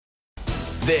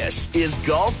This is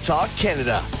Golf Talk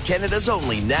Canada, Canada's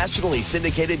only nationally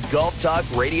syndicated golf talk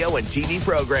radio and TV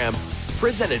program.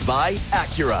 Presented by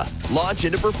Acura. Launch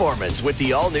into performance with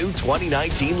the all-new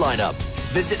 2019 lineup.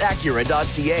 Visit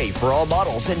Acura.ca for all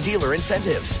models and dealer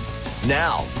incentives.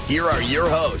 Now, here are your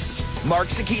hosts, Mark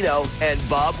Zecchino and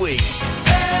Bob Weeks.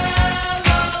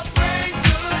 Celebrate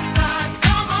good times,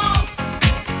 come on.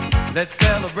 Let's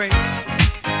celebrate.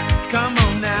 Come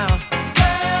on now.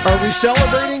 Are we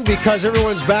celebrating because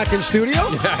everyone's back in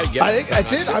studio? Yeah, I guess. I think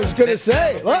that's it. I was going to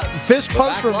say, look, fist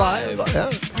pumps for mine.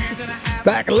 Yeah.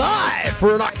 Back live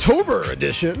for an October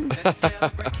edition.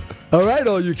 All right,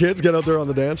 all you kids, get out there on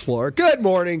the dance floor. Good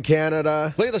morning,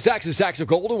 Canada. Play the Sacks of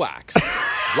Golden Wax.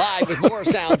 Live with more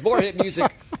sounds, more hit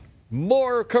music,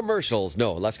 more commercials.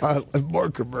 No, less commercials. More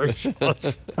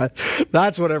commercials.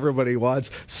 That's what everybody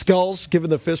wants. Skulls giving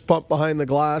the fist pump behind the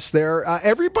glass there.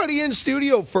 Everybody in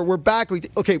studio we're back.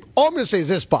 Okay, all I'm going to say is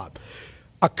this, Bob.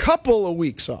 A couple of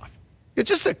weeks off. It's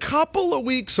just a couple of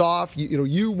weeks off.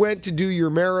 You went to do your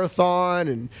marathon,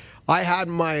 and I had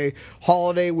my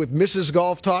holiday with Mrs.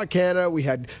 Golf Talk Canada. We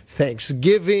had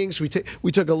Thanksgiving. So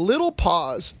we took a little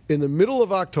pause in the middle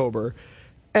of October,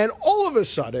 and all of a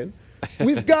sudden,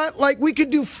 we've got, we could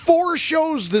do 4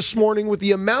 shows this morning with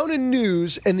the amount of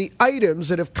news and the items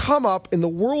that have come up in the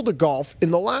world of golf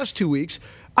in the last 2 weeks.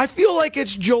 I feel like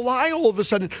it's July all of a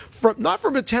sudden, not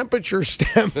from a temperature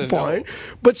standpoint,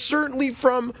 but certainly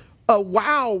from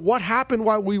wow, what happened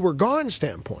while we were gone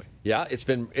standpoint. Yeah, it's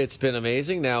been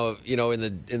amazing. Now, in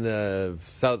the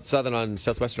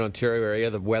southwestern Ontario area,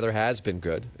 the weather has been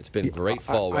good. It's been great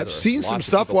fall weather. I've seen some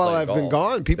stuff while I've been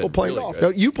gone. People playing golf.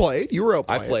 No, you played. You were out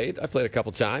playing. I played a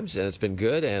couple times, and it's been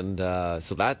good, and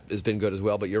so that has been good as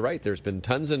well. But you're right. There's been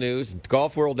tons of news.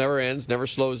 Golf world never ends, never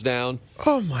slows down.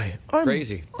 Oh, my.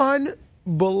 Crazy.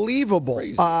 Unbelievable.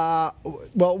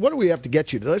 Well, what do we have to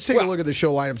get you to? Let's take a look at the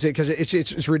show lineup because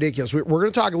it's ridiculous. We're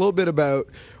going to talk a little bit about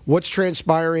what's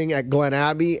transpiring at Glen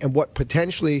Abbey and what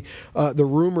potentially the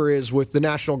rumor is with the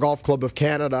National Golf Club of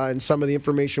Canada and some of the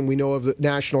information we know of the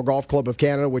National Golf Club of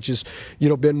Canada, which has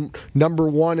been number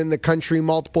 1 in the country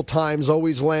multiple times,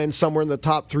 always lands somewhere in the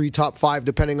top 3, top 5,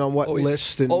 depending on what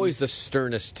list. And always the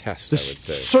sternest test, I would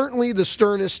say. Certainly the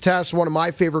sternest test, one of my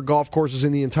favorite golf courses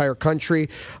in the entire country.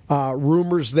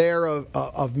 Rumors there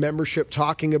of membership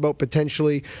talking about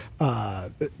potentially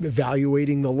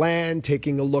evaluating the land,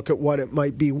 taking a look at what it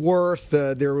might be worth.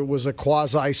 There was a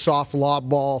quasi-soft lob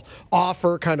ball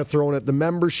offer kind of thrown at the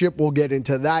membership. We'll get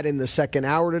into that in the second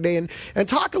hour today and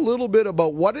talk a little bit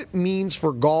about what it means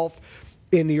for golf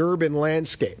in the urban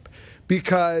landscape.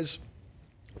 Because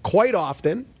quite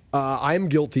often, I'm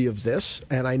guilty of this,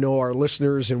 and I know our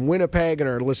listeners in Winnipeg and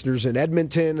our listeners in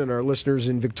Edmonton and our listeners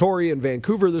in Victoria and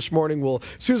Vancouver this morning will,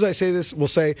 as soon as I say this, will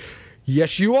say,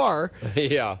 yes, you are.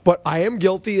 Yeah. But I am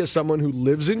guilty as someone who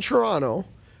lives in Toronto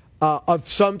of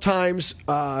sometimes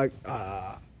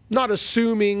not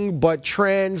assuming, but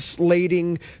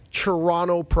translating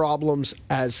Toronto problems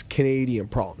as Canadian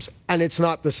problems. And it's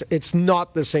not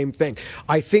the same thing.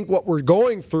 I think what we're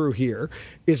going through here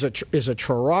is a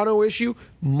Toronto issue,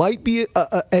 might be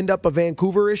end up a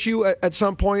Vancouver issue at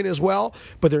some point as well,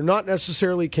 but they're not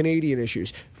necessarily Canadian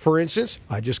issues. For instance,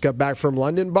 I just got back from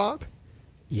London, Bob.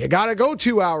 You got to go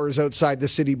 2 hours outside the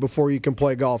city before you can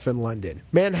play golf in London.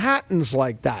 Manhattan's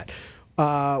like that.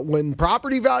 When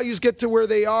property values get to where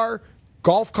they are,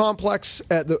 golf complex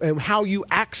and how you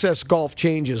access golf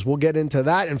changes. We'll get into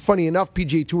that. And funny enough,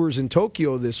 PGA Tour's in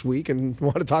Tokyo this week, and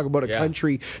want to talk about a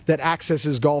country that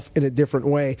accesses golf in a different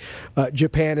way.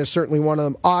 Japan is certainly one of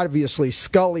them. Obviously,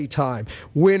 Scully time,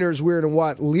 winners, weird and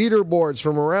what, leaderboards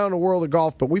from around the world of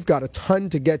golf. But we've got a ton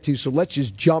to get to, so let's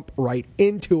just jump right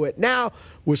into it now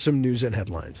with some news and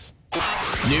headlines.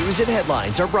 News and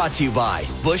headlines are brought to you by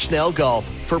Bushnell Golf.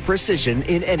 For precision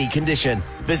in any condition,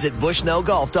 visit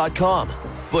bushnellgolf.com.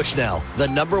 Bushnell, the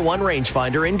 #1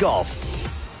 rangefinder in golf.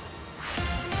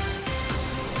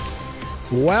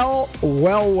 Well.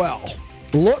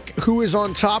 Look who is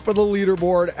on top of the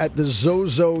leaderboard at the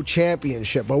Zozo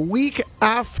Championship. A week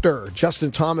after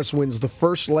Justin Thomas wins the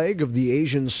first leg of the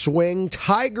Asian Swing,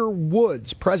 Tiger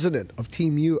Woods, captain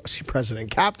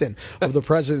of the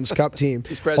President's Cup team,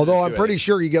 although I'm pretty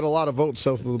sure you get a lot of votes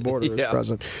south of the border as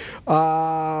president,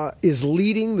 is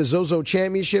leading the Zozo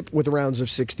Championship with rounds of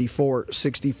 64.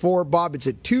 Bob, it's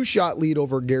a 2-shot lead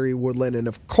over Gary Woodland, and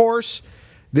of course,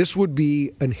 this would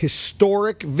be an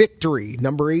historic victory,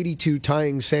 number 82,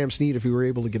 tying Sam Snead if he were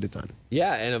able to get it done.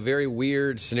 Yeah, and a very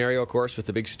weird scenario, of course, with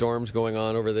the big storms going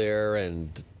on over there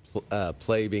and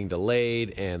play being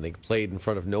delayed, and they played in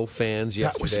front of no fans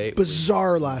yesterday. That was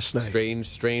bizarre last night.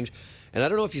 Strange. And I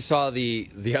don't know if you saw the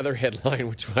other headline,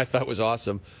 which I thought was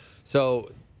awesome.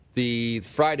 So the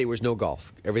Friday was no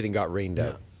golf. Everything got rained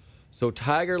out. So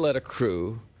Tiger led a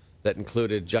crew that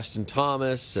included Justin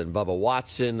Thomas and Bubba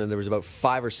Watson, and there was about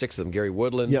 5 or 6 of them, Gary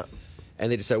Woodland. Yeah.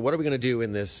 And they decided, what are we going to do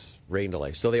in this rain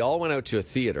delay? So they all went out to a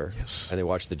theater, and they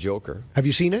watched The Joker. Have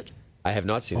you seen it? I have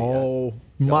not seen it yet. Oh,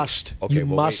 must. Okay, You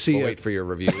must see we'll it. wait for your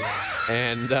review,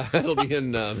 and it'll be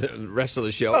in the rest of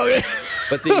the show. Okay.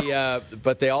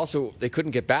 But they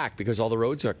couldn't get back because all the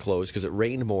roads got closed because it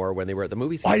rained more when they were at the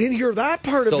movie theater. I didn't hear that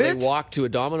part So of they it. walked to a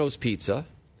Domino's Pizza,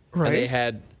 Right. and they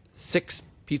had 6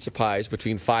 pizza pies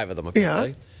between 5 of them, apparently.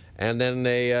 Yeah. And then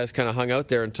they kind of hung out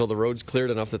there until the roads cleared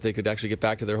enough that they could actually get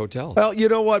back to their hotel. Well, you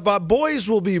know what, Bob? Boys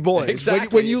will be boys.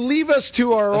 Exactly. When you leave us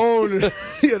to our own,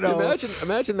 you know.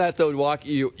 Imagine that though. You walk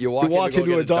into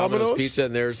to a Domino's Pizza,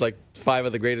 and there's like 5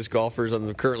 of the greatest golfers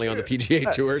currently on the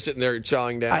PGA Tour sitting there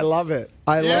chawing down. I love it.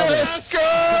 I love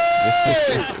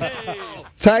it.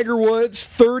 Tiger Woods,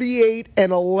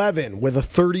 38-11 with a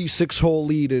 36-hole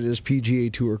lead in his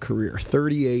PGA Tour career.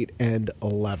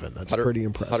 38-11. That's pretty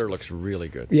impressive. Putter looks really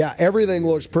good. Yeah, everything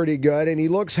looks pretty good, and he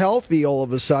looks healthy all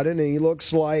of a sudden, and he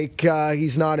looks like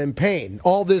he's not in pain.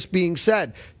 All this being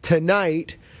said,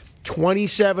 tonight,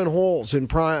 27 holes in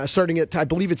starting at, I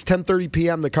believe it's 10:30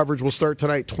 p.m. The coverage will start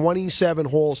tonight. 27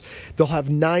 holes. They'll have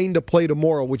 9 to play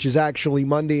tomorrow, which is actually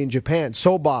Monday in Japan.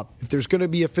 So, Bob, if there's going to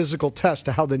be a physical test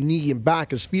to how the knee and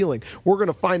back is feeling, we're going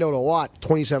to find out a lot.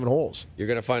 27 holes. You're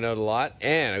going to find out a lot,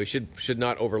 and we should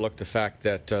not overlook the fact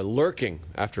that lurking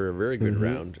after a very good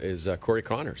round is Corey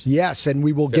Connors. Yes, and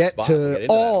we will Fifth get spot. We'll to get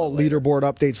into all that later. leaderboard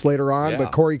updates later on. Yeah.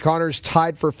 But Corey Connors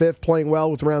tied for 5th, playing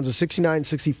well with rounds of 69,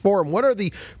 64. And what are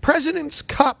the President's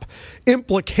Cup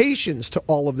implications to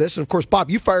all of this? And of course, Bob,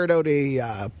 you fired out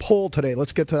a poll today.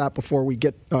 Let's get to that before we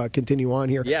continue on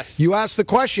here. Yes. You asked the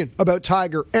question about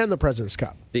Tiger and the President's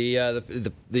Cup.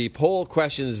 The poll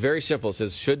question is very simple. It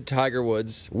says,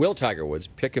 will Tiger Woods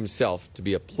pick himself to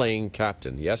be a playing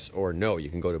captain? Yes or no? You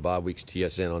can go to Bob Weeks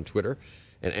TSN on Twitter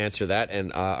and answer that.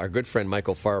 And our good friend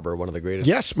Michael Farber, one of the greatest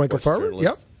Yes, Michael sports Farber,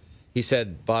 journalists, he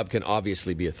said Bob can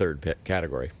obviously be a third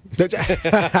category.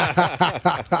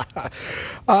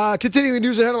 Continuing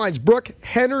news and headlines, Brooke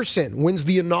Henderson wins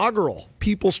the inaugural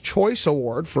People's Choice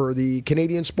Award for the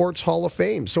Canadian Sports Hall of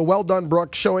Fame. So well done,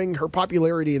 Brooke, showing her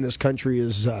popularity in this country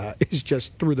is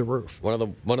just through the roof. One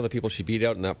of the people she beat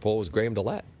out in that poll was Graham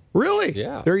Dillette. Really?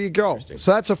 Yeah. There you go.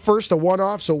 So that's a first, a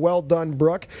one-off, so well done,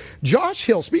 Brooke. Josh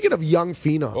Hill, speaking of young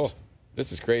phenoms. Oh,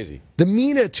 this is crazy. The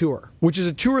MENA Tour, which is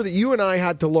a tour that you and I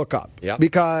had to look up. Yeah.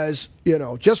 Because,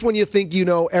 just when you think you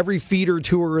know every feeder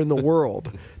tour in the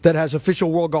world that has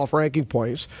official World Golf Ranking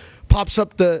points, pops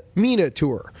up the MENA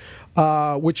Tour,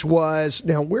 which was,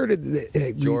 now where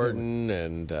did Jordan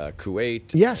and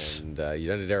Kuwait. Yes. And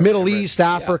United Arab Middle Emirates. East,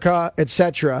 Africa,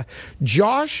 etc.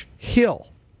 Josh Hill,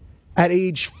 at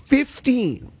age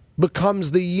 15,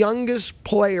 becomes the youngest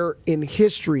player in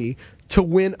history to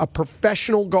win a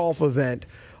professional golf event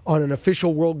on an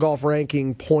official World Golf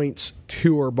Ranking points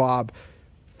tour, Bob.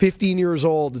 15 years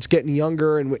old. It's getting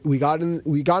younger, and we got in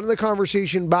the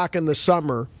conversation back in the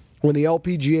summer when the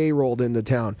LPGA rolled into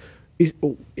town. Is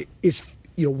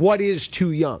what is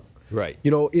too young? Right.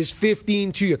 Is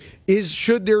 15 too young?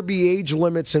 Should there be age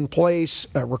limits in place,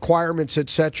 requirements,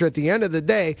 etc.? At the end of the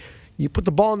day, you put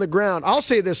the ball in the ground. I'll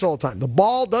say this all the time. The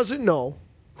ball doesn't know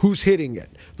who's hitting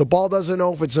it. The ball doesn't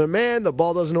know if it's a man. The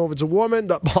ball doesn't know if it's a woman.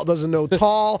 The ball doesn't know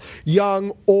tall,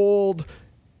 young, old.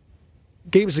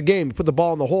 Game's a game. You put the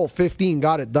ball in the hole. 15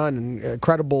 got it done. And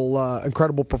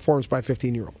incredible performance by a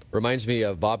 15-year-old. Reminds me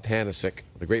of Bob Panasic,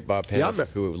 the great Bob Panasic,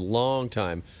 who long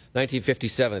time,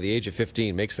 1957, at the age of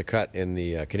 15, makes the cut in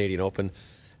the Canadian Open.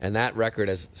 And that record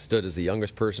has stood as the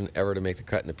youngest person ever to make the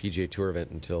cut in a PGA Tour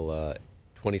event until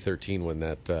 2013 when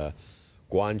that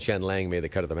Guan Chen Lang made the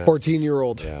cut of the match.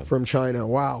 14-year-old from China.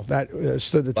 Wow, that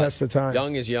stood the test of time.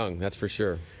 Young is young, that's for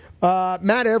sure.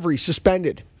 Matt Every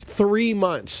suspended 3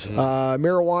 months.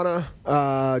 Marijuana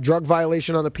drug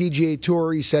violation on the PGA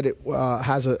Tour. He said it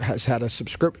has had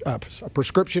a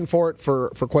prescription for it for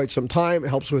quite some time. It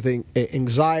helps with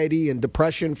anxiety and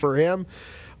depression for him.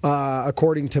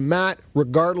 According to Matt,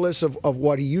 regardless of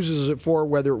what he uses it for,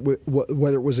 whether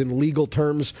it was in legal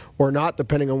terms or not,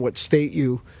 depending on what state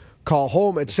you call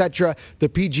home, etc., the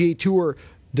PGA Tour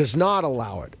does not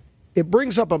allow it. It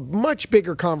brings up a much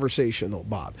bigger conversation, though,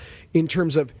 Bob, in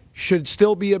terms of should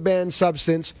still be a banned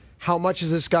substance, how much has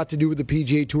this got to do with the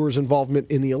PGA Tour's involvement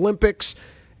in the Olympics,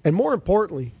 and more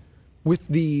importantly, with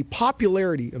the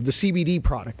popularity of the CBD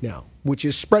product now, which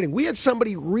is spreading. We had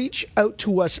somebody reach out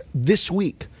to us this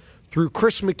week through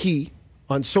Chris McKee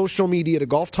on social media to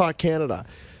Golf Talk Canada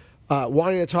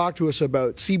wanting to talk to us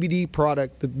about CBD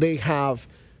product that they have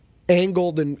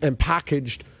angled and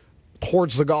packaged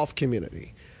towards the golf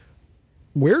community.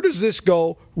 Where does this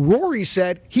go? Rory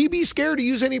said he'd be scared to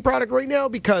use any product right now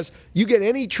because you get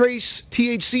any trace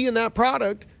THC in that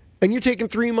product and you're taking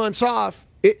 3 months off.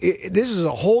 This is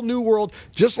a whole new world,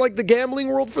 just like the gambling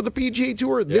world for the PGA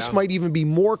Tour. This might even be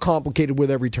more complicated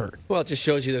with every turn. Well, it just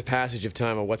shows you the passage of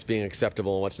time of what's being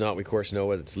acceptable and what's not. We, of course,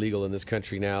 know it's legal in this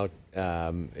country now.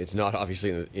 It's not,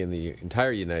 obviously, in the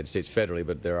entire United States federally,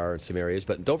 but there are some areas.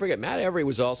 But don't forget, Matt Every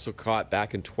was also caught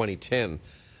back in 2010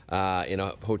 in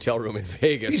a hotel room in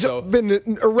Vegas. He's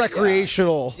been a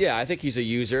recreational. Yeah, I think he's a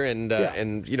user, and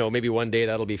maybe one day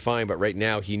that'll be fine. But right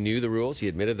now, he knew the rules. He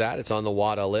admitted that. It's on the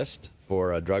WADA list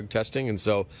for drug testing, and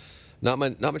so not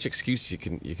much excuse you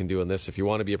can do on this. If you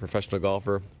want to be a professional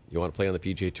golfer, you want to play on the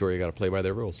PGA Tour, you got to play by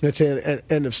their rules. That's an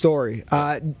end of story.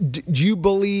 Do you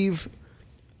believe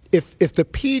if the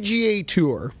PGA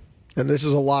Tour, and this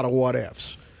is a lot of what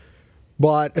ifs,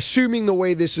 but assuming the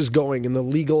way this is going and the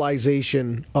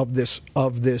legalization of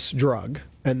this drug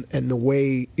and the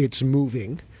way it's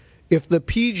moving, if the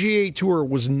PGA Tour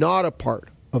was not a part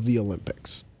of the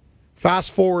Olympics,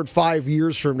 fast forward 5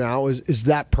 years from now, is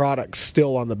that product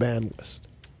still on the ban list?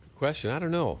 Question. I don't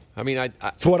know. I mean,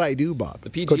 it's what I do, Bob. The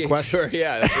PGA Tour,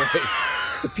 yeah, that's right.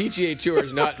 The PGA Tour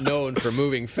is not known for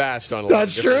moving fast on a lot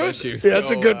of different issues. Yeah, that's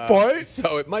a good point.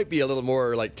 So it might be a little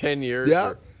more like 10 years.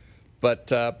 Yeah. But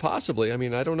possibly. I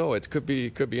mean, I don't know. It could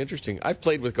be interesting. I've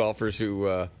played with golfers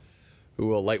who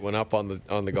will light one up on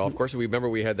the golf course. We remember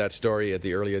we had that story at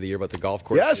the earlier of the year about the golf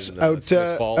course. Yes, in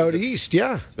Smith Falls. Out east,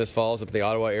 yeah. Smith Falls up in the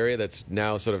Ottawa area that's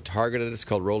now sort of targeted. It's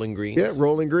called Rolling Greens. Yeah,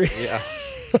 Rolling Greens. Yeah.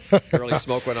 Apparently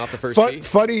smoke went off the first tee.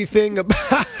 Funny thing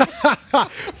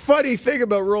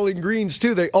about Rolling Greens,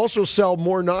 too, they also sell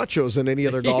more nachos than any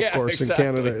other golf course in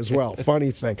Canada as well.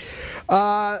 Funny thing.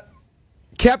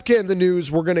 Koepka in the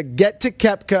news. We're going to get to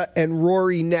Koepka and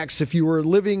Rory next. If you were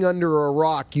living under a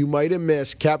rock, you might have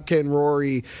missed Koepka and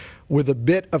Rory with a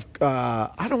bit of,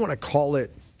 I don't want to call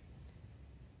it,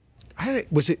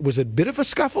 was it a bit of a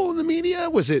scuffle in the media?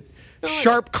 Was it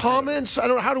sharp comments? I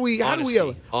don't know. How do we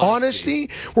honesty?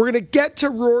 We're going to get to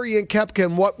Rory and Koepka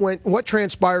and what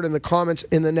transpired in the comments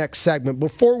in the next segment.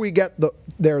 Before we get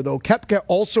there, though, Koepka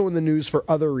also in the news for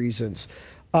other reasons.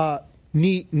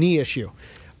 Knee issue.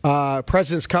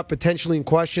 President's Cup potentially in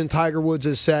question. Tiger Woods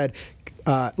has said,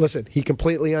 listen, he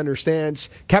completely understands.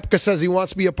 Koepka says he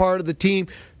wants to be a part of the team.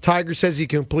 Tiger says he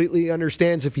completely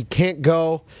understands if he can't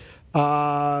go.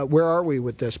 Where are we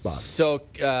with this, Bob? So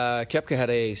Koepka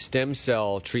had a stem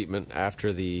cell treatment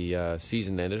after the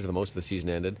season ended, or the most of the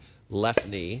season ended. Left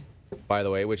knee, by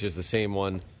the way, which is the same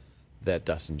one that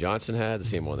Dustin Johnson had, the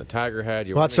same one that Tiger had.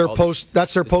 That's their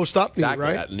post-up knee, exactly,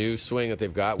 right? That new swing that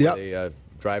they've got where they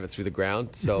drive it through the ground.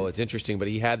 So it's interesting. But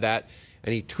he had that,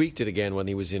 and he tweaked it again when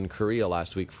he was in Korea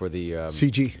last week for the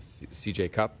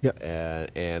CJ Cup. Yep.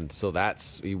 And so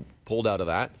he pulled out of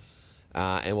that.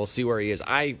 And we'll see where he is.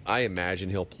 I imagine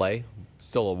he'll play.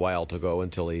 Still a while to go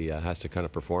until he has to kind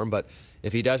of perform. But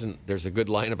if he doesn't, there's a good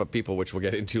lineup of people, which we'll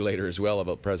get into later as well,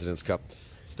 about President's Cup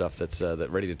stuff that's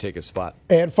ready to take a spot.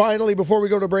 And finally, before we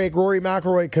go to break, Rory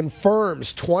McIlroy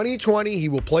confirms 2020 he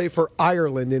will play for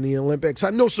Ireland in the Olympics.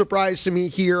 No surprise to me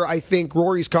here. I think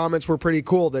Rory's comments were pretty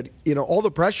cool that, all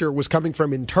the pressure was coming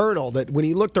from internal, that when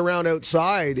he looked around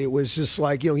outside, it was just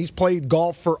like, he's played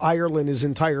golf for Ireland his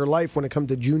entire life when it comes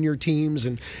to junior teams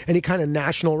and any kind of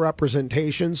national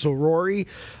representation. So Rory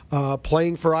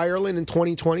playing for Ireland in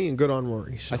 2020, and good on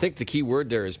Rory. So. I think the key word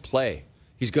there is play.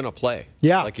 He's going to play.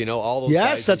 Yeah. All those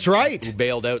guys that's right. who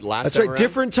bailed out last That's time right. around.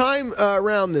 Different time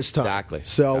around this time. Exactly.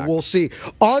 So we'll see.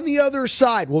 On the other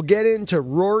side, we'll get into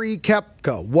Rory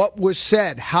Koepka. What was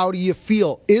said? How do you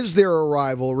feel? Is there a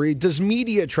rivalry? Does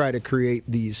media try to create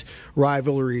these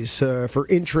rivalries for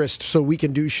interest so we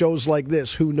can do shows like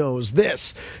this? Who knows?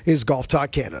 This is Golf Talk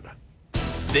Canada.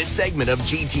 This segment of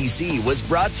GTC was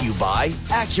brought to you by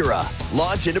Acura.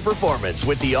 Launch into performance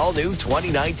with the all-new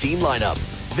 2019 lineup.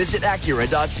 Visit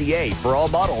Acura.ca for all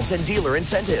models and dealer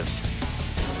incentives.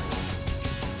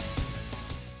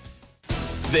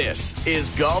 This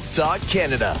is Golf Talk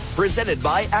Canada, presented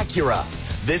by Acura.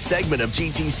 This segment of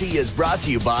GTC is brought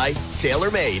to you by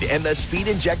TaylorMade and the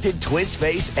speed-injected Twist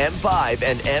Face M5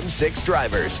 and M6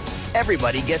 drivers.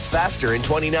 Everybody gets faster in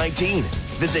 2019.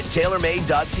 Visit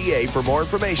TaylorMade.ca for more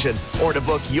information or to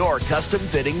book your custom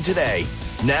fitting today.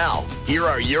 Now, here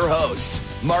are your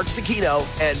hosts, Mark Zecchino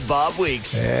and Bob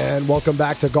Weeks. And welcome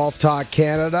back to Golf Talk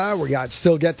Canada. We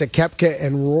still get to Koepka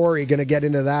and Rory. Going to get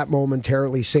into that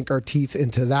momentarily, sink our teeth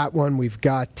into that one. We've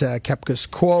got Koepka's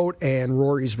quote and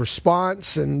Rory's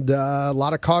response and a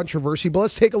lot of controversy. But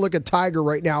let's take a look at Tiger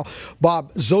right now.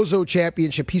 Bob, Zozo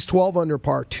Championship. He's 12 under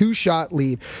par, 2-shot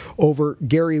lead over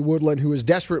Gary Woodland, who is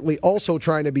desperately also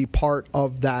trying to be part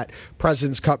of that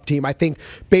President's Cup team. I think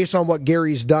based on what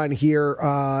Gary's done here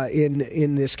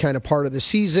in this kind of part of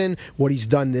the season, what he's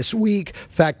done this week,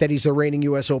 fact that he's the reigning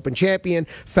U.S. Open champion,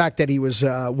 fact that he was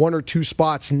 1 or 2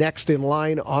 spots next in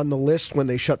line on the list when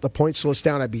they shut the points list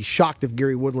down. I'd be shocked if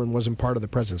Gary Woodland wasn't part of the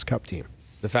President's Cup team.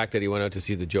 The fact that he went out to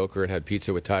see the Joker and had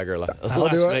pizza with Tiger last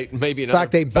night, maybe another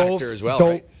factor both as well. Don't,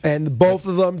 right? And both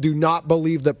of them do not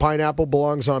believe that pineapple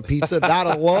belongs on pizza. That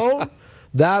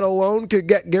alone could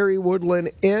get Gary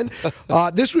Woodland in.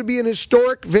 This would be an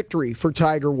historic victory for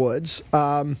Tiger Woods.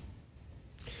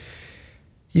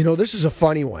 This is a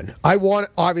funny one.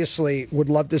 Obviously would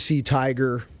love to see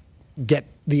Tiger get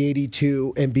the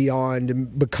 82 and beyond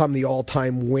and become the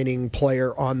all-time winning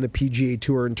player on the PGA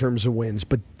Tour in terms of wins.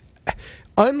 But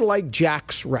unlike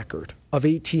Jack's record of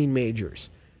 18 majors,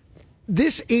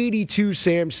 this 82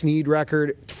 Sam Snead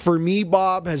record, for me,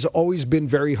 Bob, has always been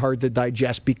very hard to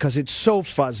digest because it's so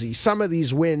fuzzy. Some of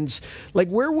these wins, like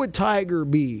where would Tiger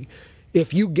be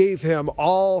if you gave him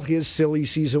all his silly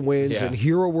season wins and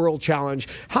Hero World Challenge?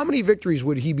 How many victories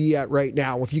would he be at right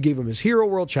now if you gave him his Hero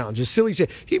World Challenge, his silly season?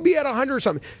 He'd be at 100 or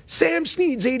something. Sam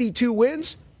Snead's 82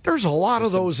 wins, there's a lot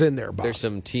of those in there, Bob. There's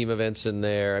some team events in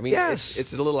there. I mean, it's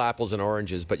a little apples and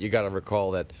oranges, but you got to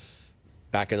recall that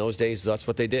back in those days, that's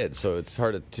what they did. So it's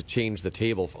hard to change the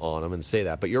table on them and say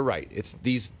that. But you're right. It's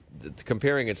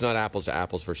comparing, it's not apples to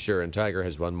apples for sure. And Tiger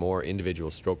has won more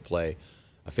individual stroke play,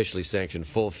 officially sanctioned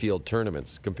full field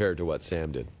tournaments compared to what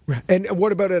Sam did. And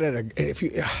what about it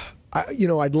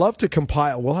I'd love to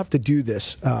compile. We'll have to do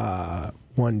this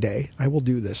one day. I will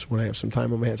do this when I have some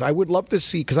time on my hands. I would love to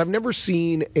see, because I've never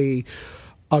seen a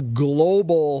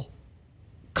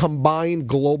combined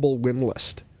global win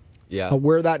list. Yeah.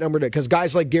 Where that number did, because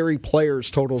guys like Gary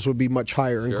Player's totals would be much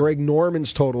higher, and Greg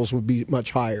Norman's totals would be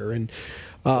much higher. And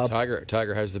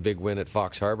Tiger has the big win at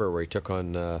Fox Harbor where he took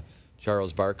on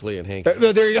Charles Barkley and Hank.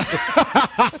 There you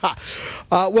go.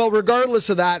 Well, regardless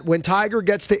of that, when Tiger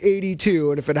gets to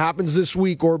 82, and if it happens this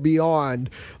week or beyond,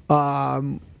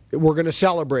 we're going to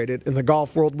celebrate it, and the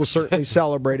golf world will certainly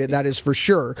celebrate it. That is for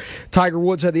sure. Tiger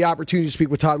Woods had the opportunity to speak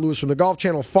with Todd Lewis from the Golf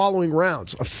Channel following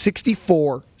rounds of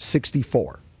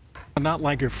 64-64. Not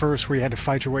like your first where you had to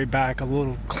fight your way back, a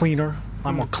little cleaner, a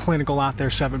lot more clinical out there,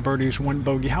 7 birdies, 1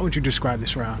 bogey. How would you describe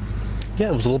this round? Yeah,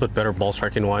 it was a little bit better ball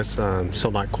striking wise.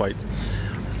 Still not quite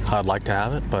how I'd like to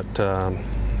have it, but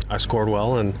I scored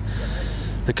well, and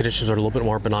the conditions are a little bit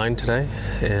more benign today,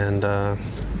 and I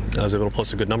was able to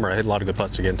post a good number. I hit a lot of good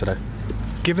putts again today.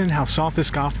 Given how soft this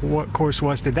golf course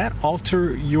was, did that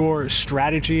alter your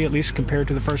strategy, at least compared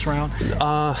to the first round?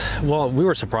 Well, we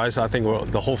were surprised. I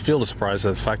think the whole field is surprised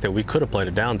at the fact that we could have played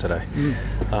it down today.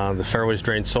 The fairways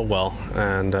drained so well,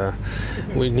 and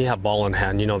when you have ball in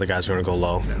hand, you know the guys are going to go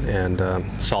low. And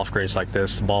soft greens like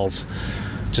this, the ball's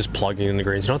just plugging in the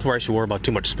greens. You don't have to worry about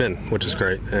too much spin, which is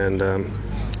great. And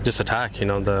just attack.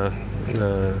 The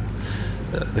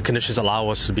conditions allow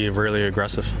us to be really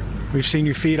aggressive. We've seen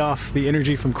you feed off the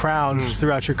energy from crowds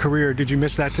throughout your career. Did you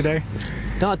miss that today?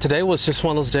 No, today was just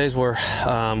one of those days where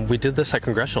we did this at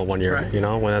Congressional one year, right.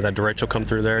 When that derecho come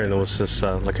through there, and it was just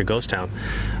like a ghost town.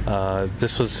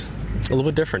 This was a little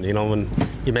bit different, when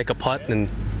you make a putt and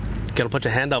you gotta put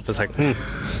your hand up, it's like,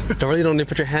 don't need to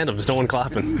put your hand up, there's no one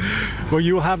clapping. Well,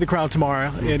 you will have the crowd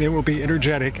tomorrow, and it will be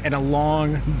energetic and a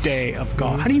long day of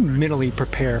golf. How do you mentally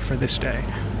prepare for this day?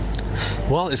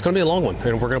 Well, it's going to be a long one,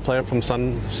 and we're going to play it from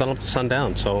sun up to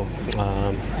sundown. So,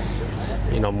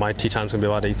 my tee time's going to be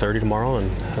about 8:30 tomorrow, and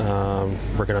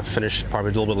we're going to finish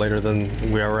probably a little bit later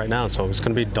than we are right now. So it's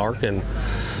going to be dark, and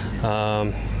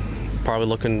probably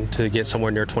looking to get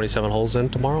somewhere near 27 holes in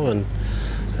tomorrow, and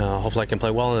hopefully I can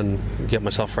play well and get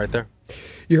myself right there.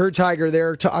 You heard Tiger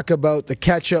there talk about the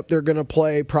catch-up they're going to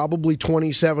play, probably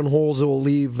 27 holes. It will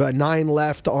leave 9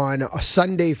 left on a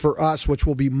Sunday for us, which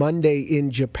will be Monday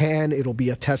in Japan. It'll be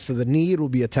a test of the knee. It'll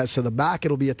be a test of the back.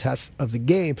 It'll be a test of the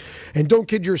game. And don't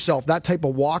kid yourself, that type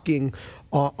of walking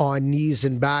on knees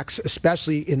and backs,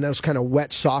 especially in those kind of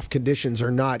wet, soft conditions,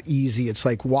 are not easy. It's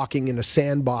like walking in a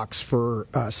sandbox for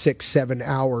 6-7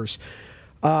 hours.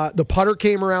 The putter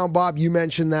came around, Bob. You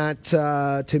mentioned that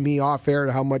to me off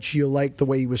air, how much you liked the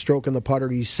way he was stroking the putter.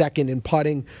 He's second in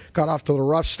putting. Got off to the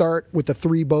rough start with the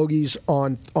 3 bogeys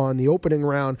on the opening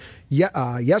round.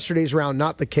 Yesterday's round,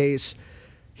 not the case.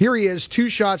 Here he is, 2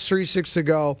 shots, 3-6 to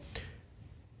go.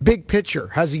 Big picture.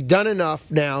 Has he done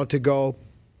enough now to go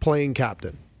playing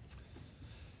captain?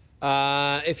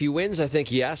 If he wins, I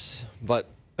think yes. But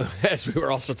as we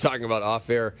were also talking about off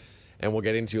air, and we'll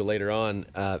get into later on,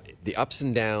 the ups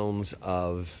and downs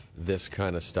of this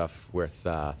kind of stuff with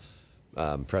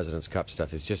President's Cup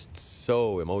stuff is just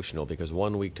so emotional because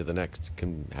one week to the next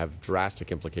can have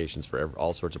drastic implications for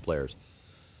all sorts of players.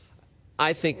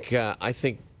 I think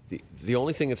the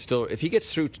only thing that's still, if he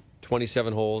gets through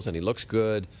 27 holes and he looks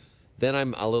good, then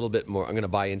I'm going to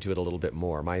buy into it a little bit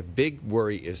more. My big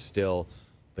worry is still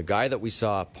the guy that we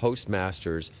saw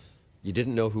post-Masters. You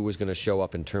didn't know who was going to show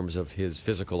up in terms of his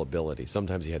physical ability.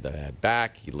 Sometimes he had the bad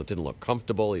back. He didn't look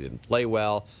comfortable. He didn't play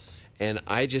well. And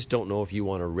I just don't know if you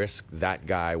want to risk that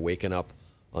guy waking up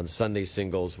on Sunday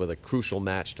singles with a crucial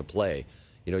match to play.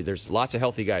 You know, there's lots of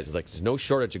healthy guys. There's no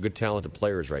shortage of good, talented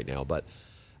players right now. But,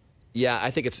 yeah,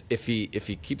 I think if he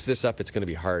keeps this up, it's going to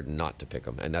be hard not to pick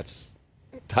him. And that's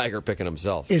Tiger picking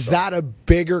himself. Is that a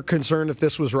bigger concern if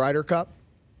this was Ryder Cup?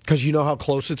 Because you know how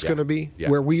close it's going to be,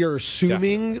 where we are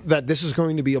assuming that this is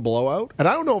going to be a blowout. And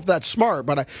I don't know if that's smart,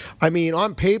 but I mean,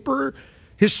 on paper,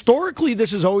 historically,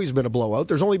 this has always been a blowout.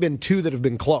 There's only been 2 that have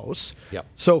been close. Yep.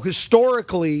 So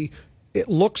historically, it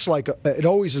looks like it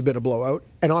always has been a blowout.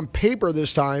 And on paper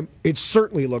this time, it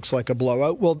certainly looks like a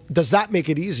blowout. Well, does that make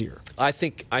it easier? I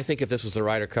think if this was the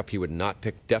Ryder Cup, he would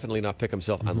definitely not pick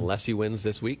himself unless he wins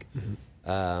this week.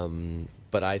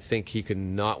 But I think he could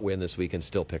not win this week and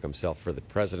still pick himself for the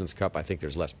President's Cup. I think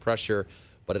there's less pressure,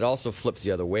 but it also flips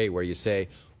the other way where you say,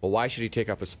 well, why should he take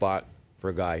up a spot for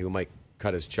a guy who might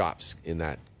cut his chops in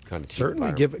that kind of team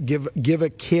Certainly, give a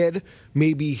kid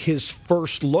maybe his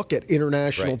first look at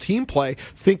international team play,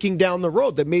 thinking down the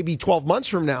road that maybe 12 months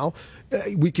from now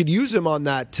we could use him on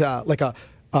that, like a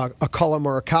Colin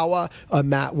Morikawa, a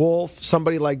Matt Wolff,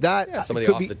 somebody like that. Yeah, somebody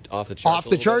off the charts. Off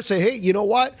the chart, say, hey, you know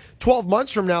what? 12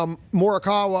 months from now,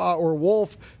 Morikawa or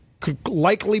Wolff could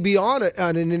likely be on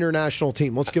an international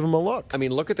team. Let's give them a look. I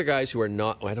mean, look at the guys who are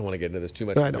not. I don't want to get into this too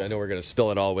much. I know we're going to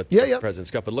spill it all with the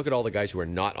President's Cup, but look at all the guys who are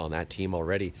not on that team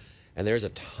already. And there's a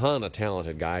ton of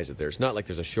talented guys out there. It's not like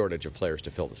there's a shortage of players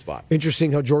to fill the spot.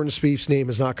 Interesting how Jordan Spieth's name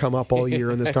has not come up all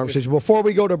year in this conversation. Before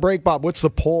we go to break, Bob, what's the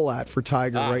poll at for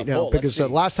Tiger right now? Because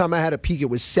last time I had a peek, it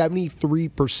was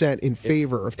 73% in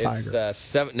favor of Tiger.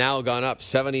 It's now gone up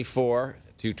 74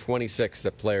 to 26.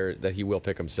 That he will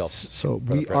pick himself. So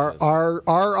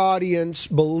our audience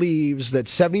believes that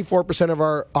 74% of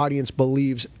our audience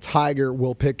believes Tiger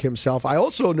will pick himself. I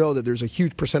also know that there's a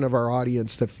huge percent of our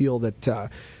audience that feel that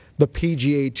the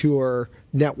PGA Tour,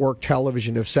 network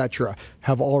television, etc.,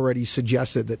 have already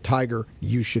suggested that Tiger,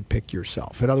 you should pick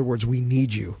yourself. In other words, we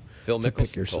need you. Phil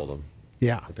Mickelson told him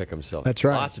to pick himself. That's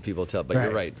right. Lots of people tell, but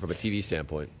you're right from a TV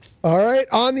standpoint. All right,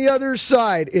 on the other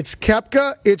side, it's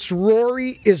Koepka, it's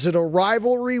Rory. Is it a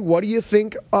rivalry? What do you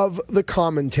think of the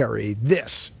commentary?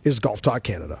 This is Golf Talk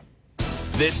Canada.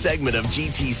 This segment of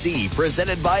GTC,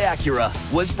 presented by Acura,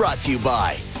 was brought to you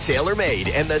by TaylorMade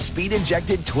and the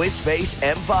speed-injected Twist Face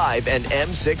M5 and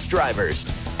M6 drivers.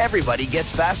 Everybody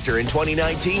gets faster in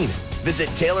 2019. Visit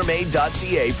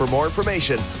TaylorMade.ca for more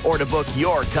information or to book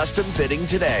your custom fitting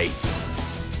today.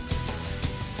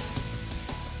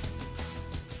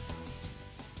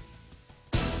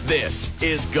 This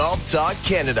is Golf Talk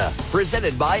Canada,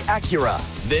 presented by Acura.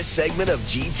 This segment of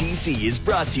GTC is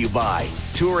brought to you by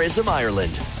Tourism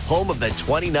Ireland, home of the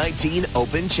 2019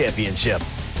 Open Championship.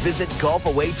 Visit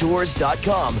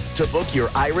golfawaytours.com to book your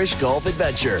Irish golf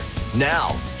adventure. Now,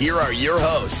 here are your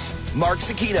hosts, Mark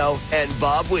Zecchino and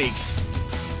Bob Weeks.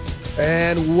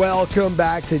 And welcome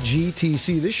back to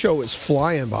GTC. This show is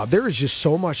flying, Bob. There is just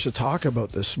so much to talk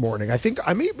about this morning. I think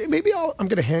I'm going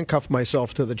to handcuff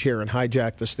myself to the chair and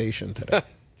hijack the station today.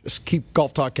 Just keep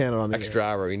Golf Talk Canada on the extra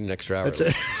hour. We need an extra hour. That's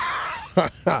it.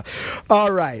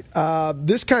 All right.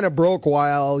 This kind of broke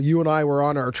while you and I were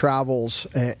on our travels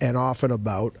and off and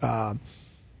about.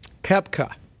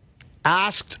 Koepka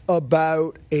asked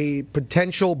about a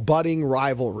potential budding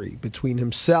rivalry between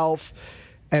himself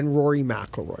and Rory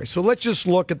McIlroy. So let's just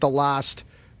look at the last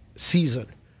season.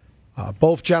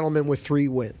 Both gentlemen with 3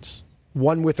 wins.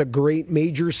 One with a great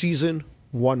major season,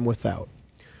 one without.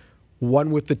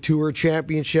 One with the Tour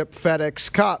Championship,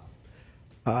 FedEx Cup.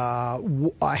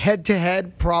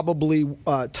 Head-to-head, probably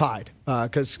tied.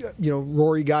 Because,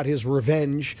 Rory got his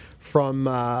revenge from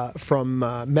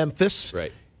Memphis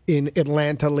in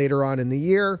Atlanta later on in the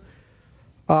year.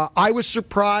 I was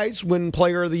surprised when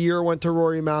Player of the Year went to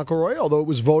Rory McIlroy, although it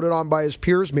was voted on by his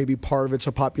peers. Maybe part of it's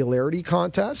a popularity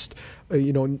contest.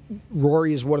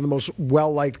 Rory is one of the most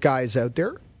well-liked guys out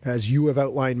there, as you have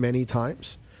outlined many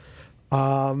times.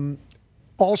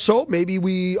 Also, maybe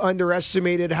we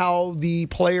underestimated how the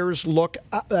players look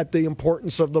at the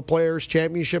importance of the Players'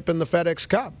 Championship and the FedEx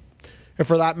Cup. And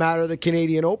for that matter, the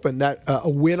Canadian Open, that a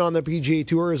win on the PGA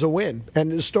Tour is a win.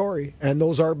 End of story. And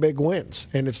those are big wins.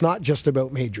 And it's not just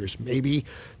about majors. Maybe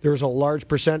there's a large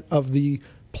percent of the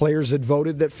players that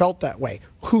voted that felt that way.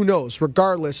 Who knows?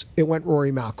 Regardless, it went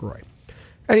Rory McIlroy.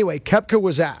 Anyway, Koepka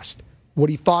was asked what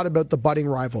he thought about the budding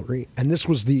rivalry. And this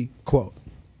was the quote.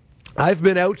 "I've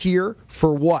been out here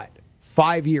for what?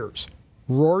 5 years.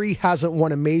 Rory hasn't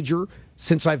won a major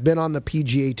since I've been on the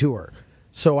PGA Tour.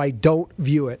 So I don't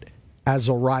view it as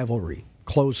a rivalry."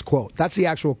 Close quote. That's the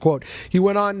actual quote. He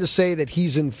went on to say that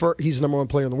he's the number one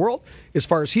player in the world. As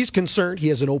far as he's concerned, he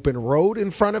has an open road in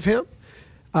front of him,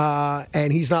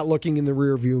 and he's not looking in the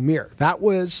rearview mirror. That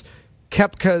was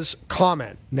Koepka's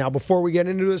comment. Now, before we get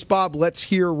into this, Bob, let's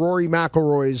hear Rory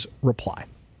McIlroy's reply.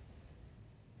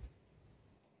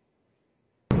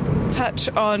 Touch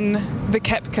on the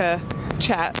Koepka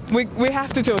chat. We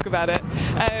have to talk about it.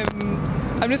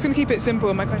 I'm just going to keep it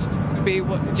simple. My question is just going to be,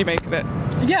 what did you make of it?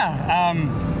 Yeah,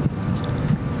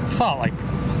 thought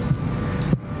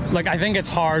like I think it's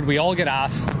hard. We all get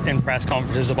asked in press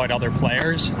conferences about other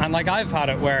players, and like I've had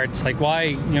it where it's like,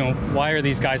 why are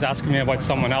these guys asking me about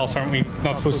someone else? Aren't we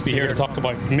not supposed to be here to talk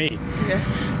about me?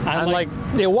 Yeah. And like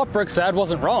what Brooks said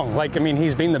wasn't wrong. Like, I mean,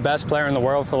 he's been the best player in the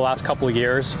world for the last couple of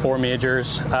years, 4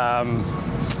 majors.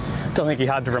 Don't think he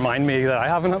had to remind me that I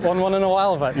haven't won one in a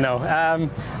while, but no.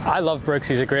 I love Brooks.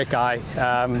 He's a great guy.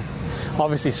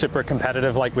 Obviously super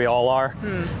competitive like we all are.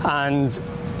 And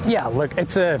yeah, look,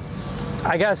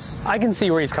 I guess I can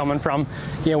see where he's coming from.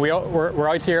 You know, we're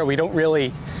out here. We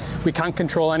can't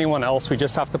control anyone else. We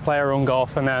just have to play our own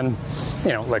golf. And then,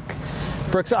 you know, look,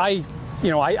 Brooks, I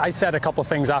said a couple of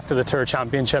things after the Tour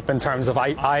Championship in terms of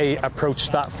I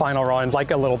approached that final round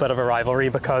like a little bit of a rivalry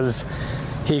because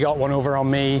he got one over on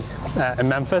me in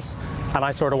Memphis, and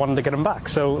I sort of wanted to get him back.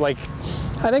 So, like,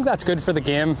 I think that's good for the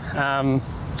game.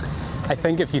 I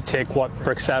think if you take what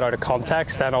Brooks said out of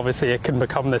context, then obviously it can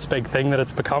become this big thing that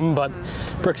it's become. But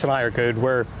Brooks and I are good.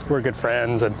 We're good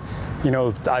friends, and you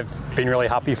know, I've been really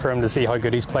happy for him to see how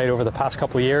good he's played over the past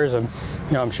couple of years, and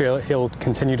you know, I'm sure he'll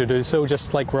continue to do so.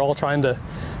 Just like we're all trying to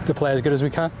play as good as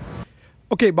we can.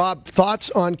 Okay, Bob, thoughts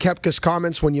on Koepka's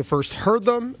comments when you first heard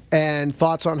them, and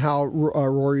thoughts on how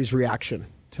Rory's reaction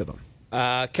to them?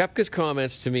 Koepka's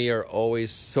comments to me are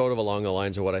always sort of along the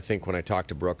lines of what I think when I talk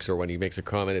to Brooks or when he makes a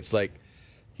comment. It's like,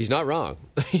 he's not wrong.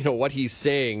 You know, what he's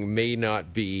saying may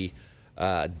not be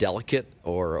delicate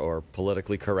or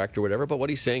politically correct or whatever, but what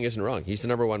he's saying isn't wrong. He's the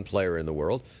number one player in the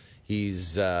world.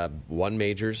 He's won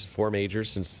majors, 4 majors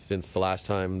since the last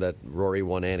time that Rory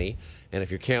won any. And if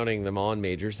you're counting them on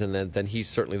majors, then he's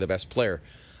certainly the best player.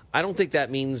 I don't think that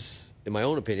means, in my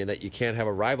own opinion, that you can't have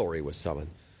a rivalry with someone.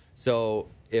 So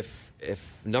if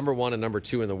number 1 and number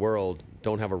 2 in the world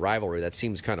don't have a rivalry, that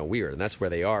seems kind of weird, and that's where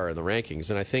they are in the rankings.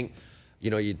 And I think, you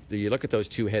know, you look at those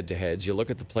 2 head-to-heads, you look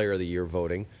at the Player of the Year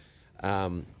voting,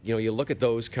 you know, you look at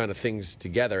those kind of things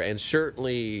together, and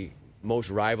certainly most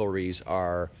rivalries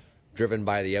are driven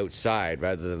by the outside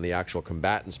rather than the actual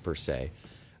combatants per se.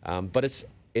 But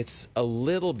it's a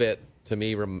little bit, to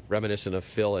me, reminiscent of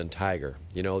Phil and Tiger.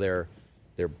 You know,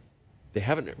 they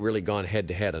haven't really gone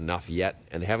head-to-head enough yet,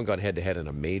 and they haven't gone head-to-head in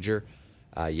a major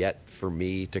yet for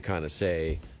me to kind of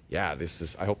say, yeah,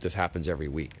 I hope this happens every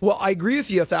week. Well, I agree with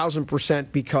you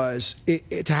 1,000% because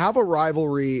to have a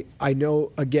rivalry, I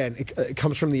know, again, it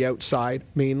comes from the outside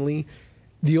mainly.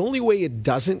 The only way it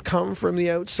doesn't come from the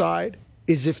outside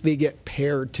is if they get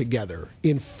paired together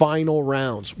in final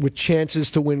rounds with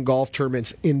chances to win golf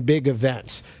tournaments in big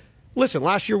events. Listen,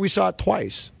 last year we saw it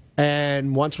twice.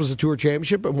 And once was a Tour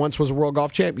Championship and once was a World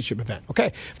Golf Championship event. Okay,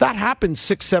 if that happens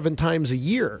 6-7 times a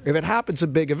year, if it happens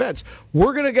at big events,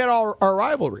 we're going to get our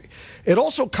rivalry. It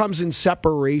also comes in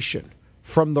separation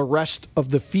from the rest of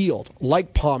the field,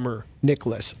 like Palmer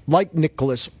Nicklaus, like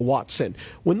Nicholas Watson.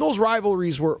 When those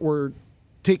rivalries were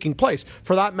taking place,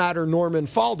 for that matter, Norman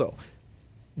Faldo,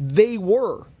 they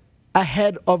were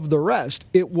ahead of the rest.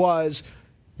 It was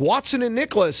Watson and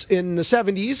Nicklaus in the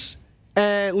 70s,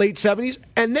 and late 70s,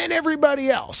 and then everybody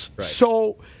else. Right.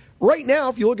 So right now,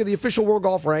 if you look at the official World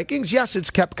Golf Rankings, yes, it's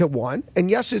Koepka 1,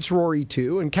 and yes, it's Rory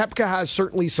 2, and Koepka has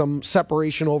certainly some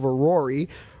separation over Rory.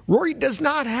 Rory does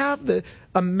not have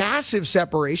a massive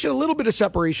separation, a little bit of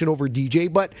separation over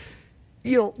DJ, but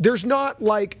you know, there's not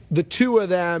like the 2 of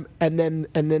them and then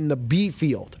the B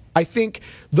field. I think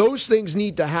those things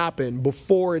need to happen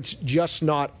before it's just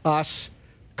not us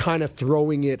kind of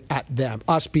throwing it at them,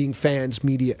 us being fans,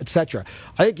 media, etc.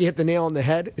 I think you hit the nail on the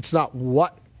head. It's not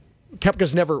what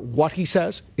Koepka's never what he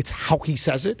says, it's how he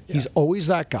says it. Yeah. He's always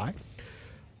that guy.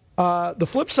 The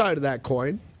flip side of that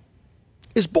coin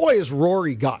is, boy, has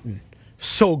Rory gotten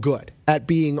so good at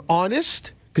being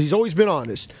honest, because he's always been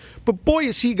honest. But boy,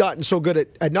 has he gotten so good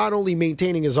at not only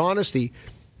maintaining his honesty,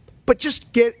 but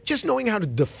just knowing how to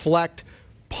deflect,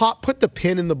 put the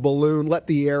pin in the balloon, let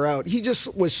the air out. He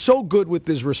just was so good with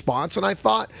his response. And I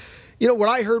thought, what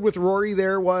I heard with Rory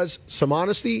there was some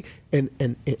honesty,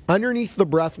 and underneath the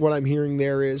breath, what I'm hearing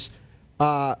there is,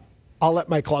 I'll let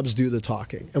my clubs do the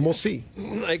talking, and we'll see.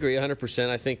 I agree 100%.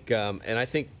 I think, and I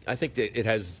think that it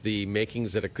has the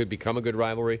makings that it could become a good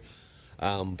rivalry.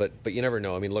 But you never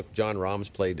know. I mean, look, John Rahm's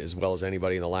played as well as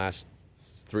anybody in the last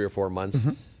 3 or 4 months.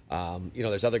 Mm-hmm.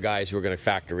 There's other guys who are going to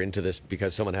factor into this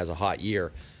because someone has a hot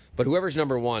year. But whoever's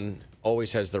number one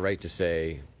always has the right to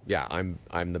say, "Yeah,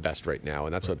 I'm the best right now,"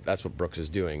 and that's what Brooks is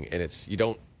doing. And you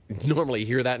don't normally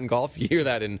hear that in golf. You hear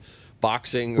that in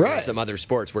boxing or some other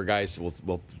sports where guys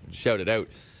will shout it out.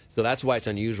 So that's why it's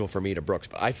unusual for me to Brooks.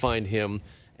 But I find him,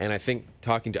 and I think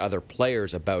talking to other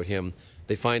players about him,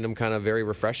 they find him kind of very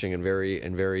refreshing and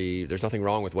very. There's nothing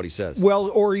wrong with what he says. Well,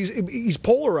 or he's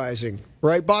polarizing,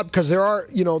 right, Bob? Because there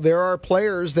are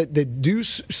players that do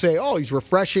say, "Oh, he's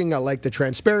refreshing. I like the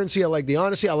transparency. I like the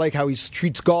honesty. I like how he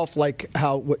treats golf like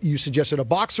how what you suggested a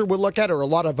boxer would look at, or a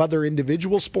lot of other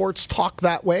individual sports talk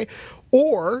that way."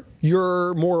 Or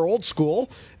you're more old school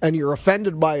and you're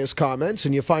offended by his comments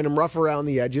and you find him rough around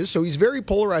the edges. So he's very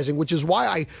polarizing, which is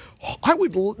why I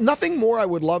would nothing more I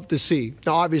would love to see.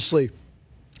 Now, obviously,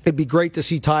 it'd be great to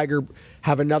see Tiger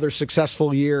have another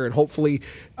successful year, and hopefully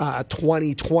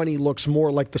 2020 looks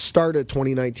more like the start of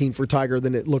 2019 for Tiger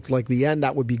than it looked like the end.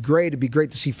 That would be great. It'd be great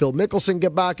to see Phil Mickelson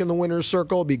get back in the winner's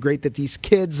circle. It'd be great that these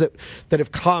kids that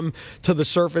have come to the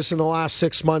surface in the last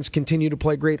 6 months continue to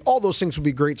play great. All those things would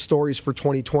be great stories for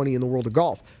 2020 in the world of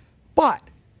golf. But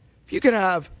if you could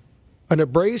have an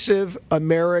abrasive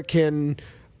American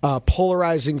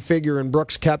polarizing figure in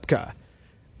Brooks Koepka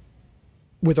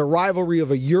with a rivalry of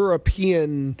a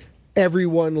European,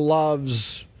 everyone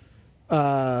loves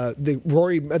the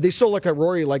Rory. They still look at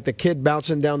Rory like the kid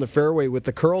bouncing down the fairway with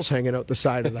the curls hanging out the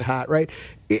side of the hat, right?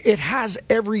 It has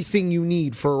everything you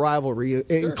need for a rivalry,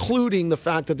 including the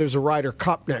fact that there's a Ryder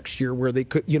Cup next year where they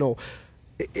could,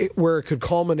 where it could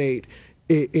culminate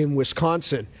in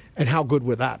Wisconsin. And how good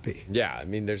would that be? Yeah, I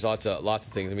mean, there's lots of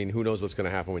things. I mean, who knows what's going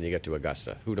to happen when you get to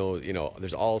Augusta? Who knows?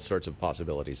 There's all sorts of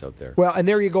possibilities out there. Well, and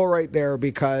there you go right there,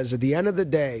 because at the end of the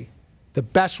day, the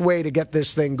best way to get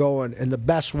this thing going and the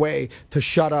best way to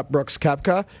shut up Brooks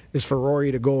Koepka is for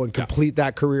Rory to go and complete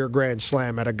that career Grand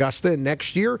Slam at Augusta. And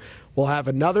next year, we'll have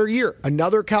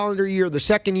another calendar year, the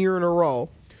second year in a row,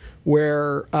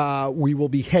 where we will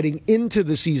be heading into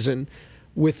the season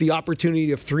with the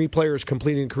opportunity of 3 players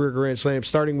completing a career Grand Slam,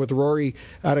 starting with Rory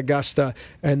at Augusta,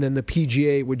 and then the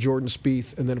PGA with Jordan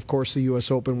Spieth, and then, of course, the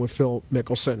U.S. Open with Phil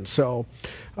Mickelson. So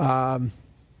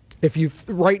if you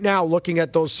right now looking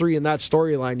at those 3 in that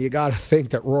storyline, you got to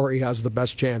think that Rory has the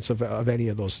best chance of any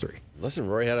of those 3. Listen,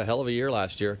 Rory had a hell of a year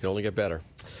last year. It can only get better.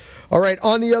 All right,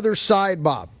 on the other side,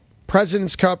 Bob,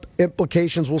 President's Cup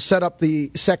implications will set up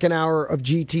the second hour of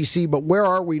GTC, but where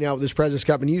are we now with this President's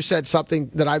Cup? And you said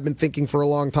something that I've been thinking for a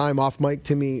long time off mic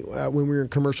to me when we were in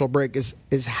commercial break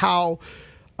is how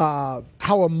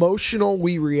emotional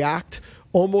we react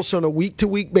almost on a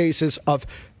week-to-week basis of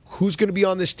who's going to be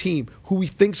on this team, who we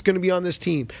think's going to be on this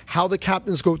team, how the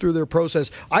captains go through their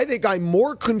process. I think I'm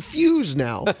more confused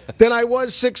now than I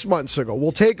was 6 months ago.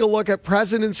 We'll take a look at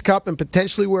President's Cup and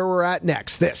potentially where we're at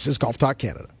next. This is Golf Talk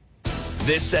Canada.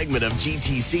 This segment of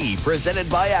GTC, presented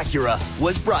by Acura,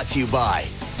 was brought to you by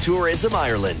Tourism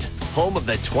Ireland, home of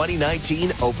the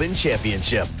 2019 Open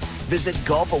Championship. Visit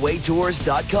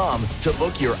golfawaytours.com to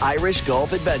book your Irish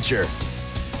golf adventure.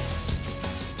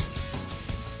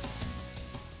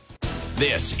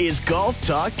 This is Golf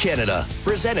Talk Canada,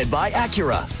 presented by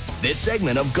Acura. This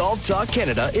segment of Golf Talk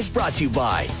Canada is brought to you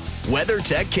by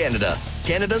WeatherTech Canada,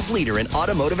 Canada's leader in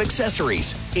automotive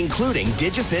accessories, including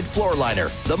DigiFit Floor Liner,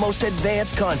 the most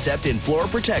advanced concept in floor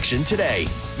protection today.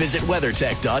 Visit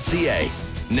weathertech.ca.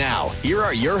 Now, here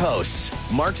are your hosts,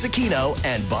 Mark Zecchino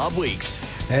and Bob Weeks.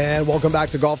 And welcome back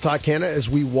to Golf Talk Canada as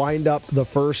we wind up the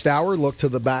first hour. Look to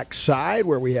the back side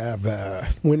where we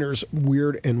have winners,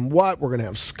 weird and what. We're going to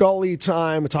have Scully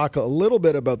time. We'll talk a little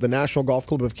bit about the National Golf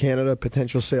Club of Canada,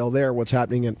 potential sale there, what's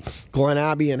happening in Glen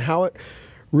Abbey and how it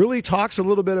really talks a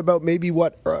little bit about maybe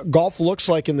what golf looks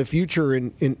like in the future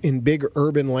in big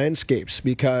urban landscapes,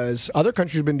 because other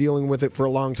countries have been dealing with it for a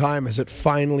long time. Has it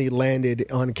finally landed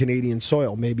on Canadian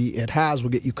soil? Maybe it has.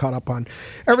 We'll get you caught up on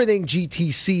everything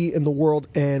GTC in the world,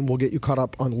 and we'll get you caught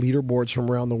up on leaderboards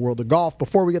from around the world of golf.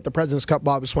 Before we get the President's Cup,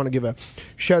 Bob, I just want to give a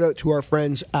shout out to our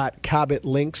friends at Cabot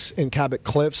Links and Cabot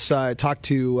Cliffs. I talked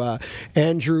to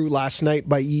Andrew last night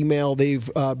by email. They've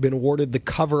been awarded the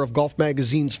cover of Golf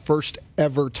Magazine's first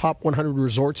ever top 100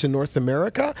 resorts in North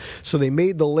America. So they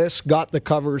made the list, got the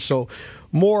cover. So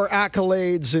more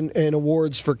accolades and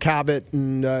awards for Cabot,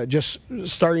 and just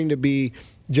starting to be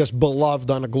just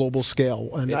beloved on a global scale.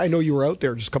 And I know you were out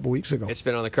there just a couple weeks ago. It's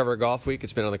been on the cover of Golf Week.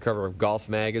 It's been on the cover of Golf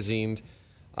Magazine.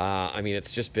 I mean,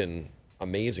 it's just been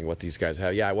amazing what these guys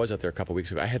have. Yeah, I was out there a couple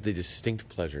weeks ago. I had the distinct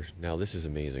pleasure. Now, this is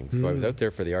amazing. So I was out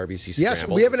there for the RBC Scramble. Yes,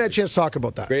 we haven't had a chance to talk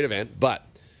about that. Great event, but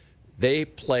they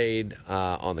played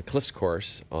on the Cliffs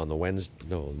course on the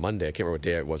Monday. I can't remember what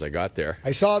day it was I got there.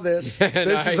 I saw this.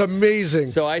 This is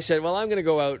amazing. So I said, well, I'm going to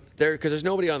go out there because there's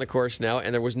nobody on the course now,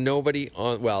 and there's nobody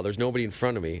in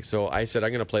front of me. So I said, I'm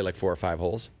going to play like 4 or 5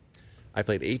 holes. I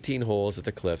played 18 holes at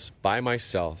the Cliffs by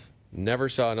myself. Never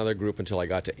saw another group until I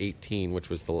got to 18, which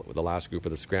was the last group of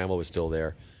the Scramble was still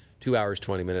there. 2 hours,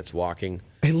 20 minutes walking.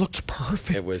 It looked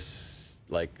perfect. It was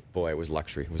like, boy, it was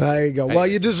luxury. It was, there you go. Well,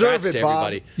 you deserve it,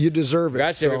 Bob. You deserve it.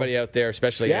 Congrats to everybody out there,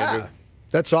 especially Andrew.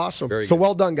 That's awesome. Very so good.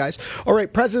 Well done, guys. All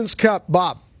right, President's Cup,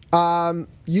 Bob.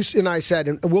 You and I said,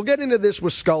 and we'll get into this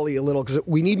with Scully a little because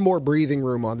we need more breathing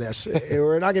room on this.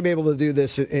 We're not going to be able to do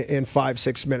this in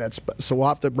 5-6 minutes, so we'll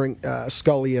have to bring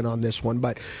Scully in on this one.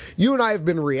 But you and I have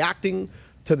been reacting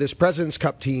to this President's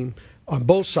Cup team on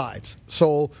both sides.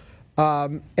 So,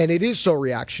 and it is so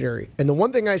reactionary. And the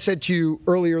one thing I said to you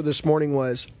earlier this morning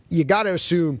was, you got to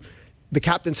assume the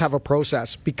captains have a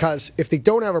process, because if they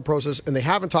don't have a process and they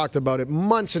haven't talked about it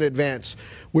months in advance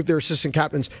with their assistant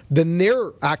captains, then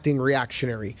they're acting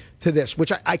reactionary to this,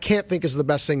 which I can't think is the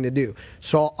best thing to do.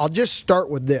 So I'll just start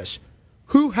with this.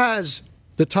 Who has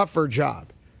the tougher job,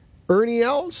 Ernie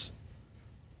Els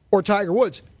or Tiger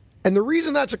Woods? And the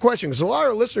reason that's a question, because a lot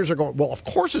of our listeners are going, well, of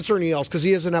course it's Ernie Els because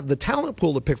he doesn't have the talent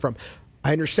pool to pick from.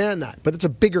 I understand that, but it's a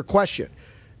bigger question.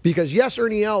 Because yes,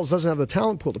 Ernie Els doesn't have the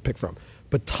talent pool to pick from,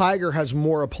 but Tiger has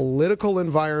more a political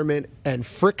environment and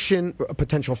friction, a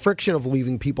potential friction of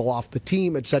leaving people off the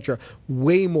team, etc.,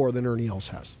 way more than Ernie Els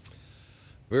has.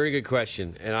 Very good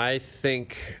question, and I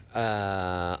think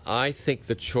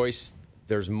the choice.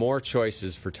 There's more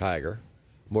choices for Tiger,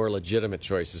 more legitimate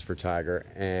choices for Tiger,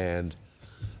 and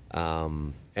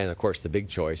of course the big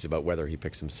choice about whether he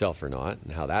picks himself or not,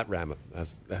 and how that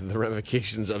has the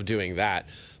ramifications of doing that.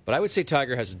 But I would say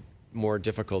Tiger has a more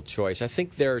difficult choice. I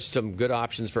think there's some good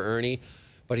options for Ernie,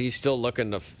 but he's still looking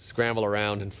to scramble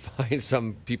around and find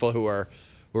some people who are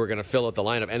going to fill out the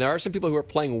lineup. And there are some people who are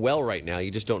playing well right now. You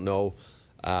just don't know.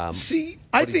 See,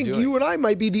 I think you and I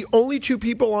might be the only two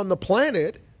people on the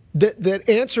planet that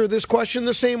answer this question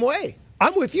the same way.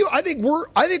 I'm with you. I think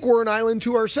we're an island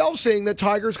to ourselves saying that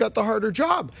Tiger's got the harder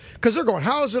job, because they're going,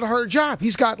 how is it a harder job?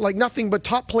 He's got like nothing but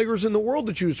top players in the world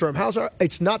to choose from.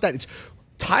 It's not that. It's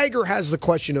Tiger has the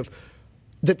question of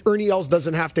that Ernie Els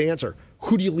doesn't have to answer.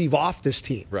 Who do you leave off this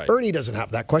team? Right. Ernie doesn't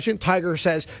have that question. Tiger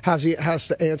has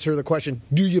to answer the question,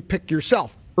 do you pick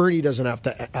yourself? Ernie doesn't have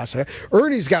to ask that.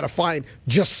 Ernie's got to find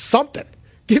just something.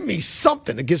 Give me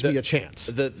something that gives me a chance.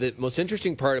 The most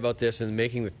interesting part about this and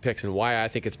making the picks, and why I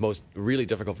think it's really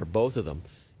difficult for both of them,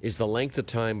 is the length of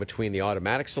time between the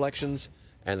automatic selections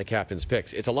and the captain's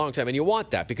picks. It's a long time, and you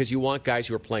want that because you want guys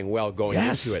who are playing well going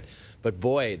into it. But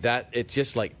boy, it's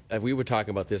just like we were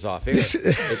talking about this off air.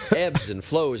 It ebbs and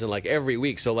flows, and like every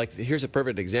week. So like, here's a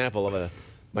perfect example of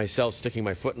myself sticking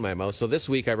my foot in my mouth. So this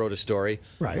week I wrote a story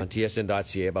on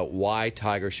TSN.ca about why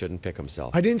Tiger shouldn't pick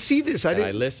himself. I didn't see this.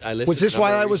 I listed was this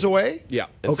why I was away? Yeah.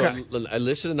 And okay. So I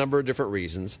listed a number of different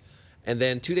reasons. And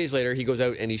then 2 days later, he goes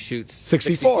out and he shoots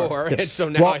 64. Yes. And so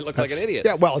now I look like an idiot.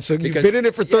 Yeah, well, so you've been in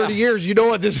it for 30 years. You know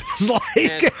what this is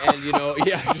like. And you know,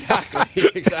 yeah, exactly.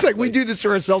 It's like we do this to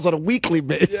ourselves on a weekly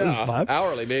basis, Bob.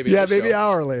 Hourly, maybe. Yeah, maybe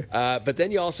hourly. But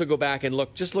then you also go back and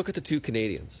look at the two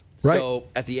Canadians. Right. So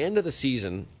at the end of the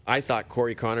season, I thought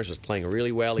Corey Connors was playing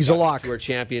really well. He's a lock. Tour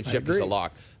championship. He's a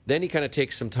lock. Then he kind of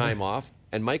takes some time off,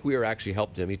 and Mike Weir actually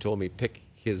helped him. He told me pick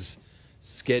his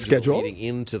schedule leading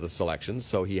into the selections.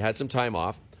 So he had some time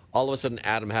off. All of a sudden,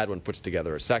 Adam Hadwin puts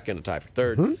together a second, a tie for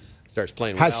third, starts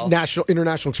playing well. Has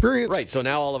international experience. Right, so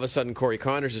now all of a sudden, Corey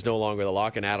Connors is no longer the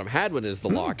lock, and Adam Hadwin is the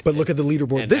lock. But look at the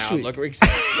leaderboard this week.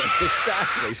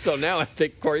 Exactly. So now I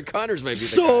think Corey Connors might be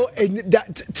the guy. And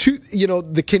that,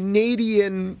 the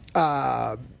Canadian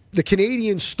the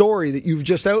Canadian story that you've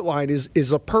just outlined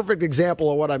is a perfect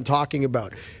example of what I'm talking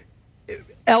about.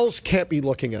 Els can't be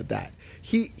looking at that.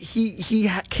 He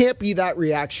can't be that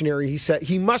reactionary. He said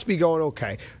he must be going,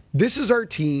 okay, this is our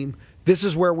team. This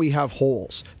is where we have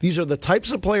holes. These are the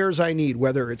types of players I need,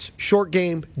 whether it's short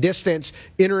game, distance,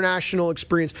 international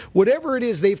experience, whatever it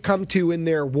is they've come to in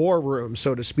their war room,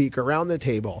 so to speak, around the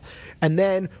table. And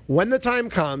then when the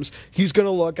time comes, he's going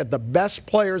to look at the best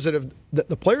players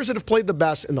the players that have played the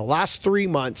best in the last 3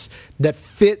 months that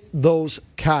fit those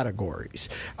categories.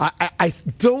 I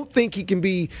don't think he can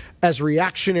be as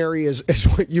reactionary as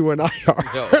what you and I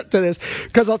are to this,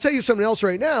 because I'll tell you something else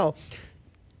right now.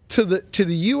 To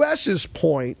the U.S.'s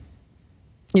point,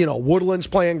 Woodland's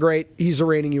playing great. He's a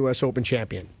reigning U.S. Open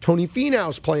champion. Tony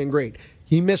Finau's playing great.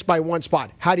 He missed by one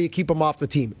spot. How do you keep him off the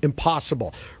team?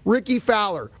 Impossible. Ricky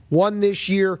Fowler won this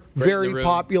year. Very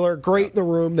popular. Great in the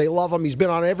room. They love him. He's been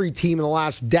on every team in the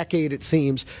last decade, it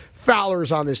seems.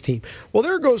 Fowler's on this team. Well,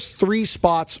 there goes 3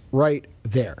 spots right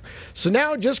there. So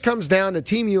now it just comes down to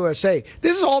Team USA.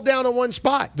 This is all down to one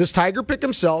spot. Does Tiger pick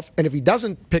himself? And if he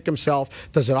doesn't pick himself,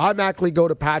 does it automatically go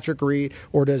to Patrick Reed,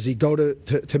 or does he go to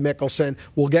Mickelson?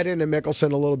 We'll get into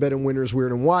Mickelson a little bit in Winners,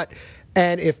 Weird, and What.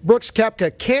 And if Brooks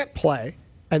Koepka can't play,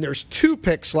 and there's 2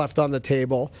 picks left on the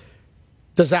table,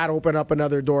 does that open up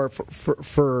another door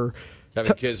for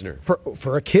Kevin Kisner?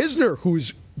 For a Kisner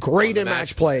who's great in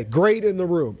match play, great in the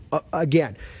room.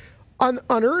 Again, on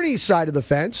Ernie's side of the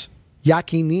fence,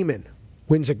 Joaquin Niemann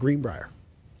wins at Greenbrier.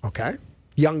 Okay?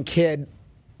 Young kid,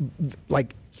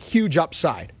 like huge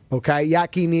upside. Okay?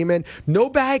 Joaquin Niemann, no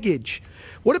baggage.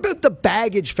 What about the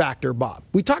baggage factor, Bob?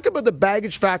 We talk about the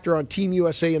baggage factor on Team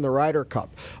USA in the Ryder Cup,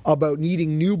 about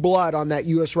needing new blood on that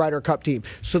U.S. Ryder Cup team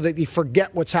so that you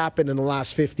forget what's happened in the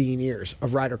last 15 years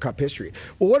of Ryder Cup history.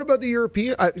 Well, what about the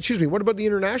what about the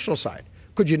international side?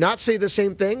 Could you not say the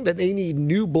same thing, that they need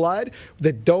new blood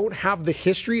that don't have the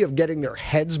history of getting their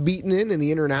heads beaten in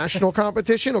the international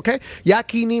competition? Okay?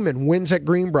 Joaquin Niemann wins at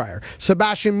Greenbrier.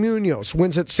 Sebastian Munoz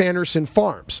wins at Sanderson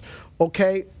Farms.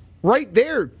 Okay? Right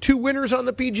there, 2 winners on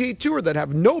the PGA Tour that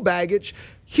have no baggage,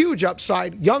 huge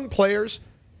upside, young players.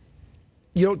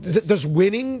 Does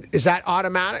winning, is that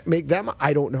automatic, make them?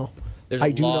 I don't know. There's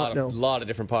a lot of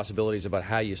different possibilities about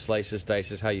how you slice this, dice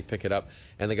this, how you pick it up.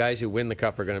 And the guys who win the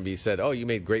Cup are going to be said, oh, you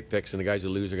made great picks. And the guys who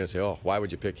lose are going to say, oh, why would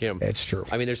you pick him? It's true.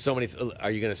 I mean, there's so many. Are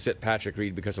you going to sit Patrick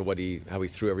Reed because of how he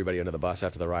threw everybody under the bus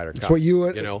after the Ryder Cup? That's what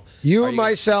you and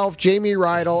myself, Jamie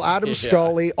Rydell, Adam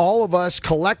Scully, all of us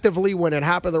collectively, when it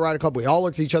happened at the Ryder Cup, we all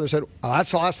looked at each other and said, oh,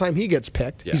 that's the last time he gets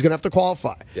picked. Yeah. He's going to have to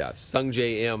qualify. Yeah, Sung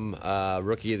J M,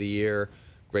 Rookie of the Year,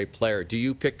 great player. Do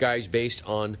you pick guys based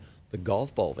on the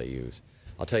golf ball they use?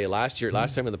 I'll tell you, last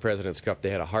time in the President's Cup,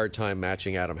 they had a hard time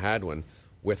matching Adam Hadwin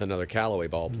with another Callaway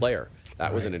ball player.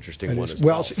 That was an interesting one as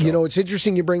well. Well, it's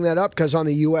interesting you bring that up, because on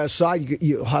the U.S. side,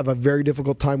 you have a very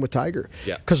difficult time with Tiger.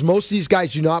 Yeah. Because most of these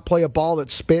guys do not play a ball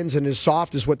that spins and is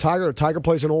soft as what Tiger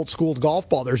plays an old-school golf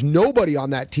ball. There's nobody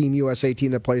on that Team USA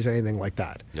team that plays anything like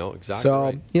that. No, exactly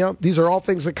right. These are all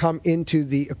things that come into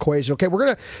the equation. Okay, we're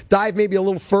going to dive maybe a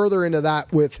little further into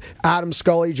that with Adam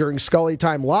Scully during Scully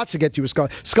Time. Lots to get to with Scully.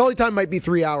 Scully Time might be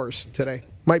 3 hours today.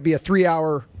 Might be a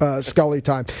 3-hour Scully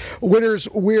Time. Winners,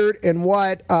 Weird, and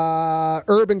What?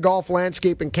 Urban golf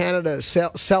landscape in Canada is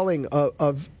selling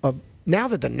of now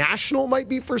that the National might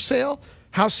be for sale.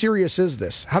 How serious is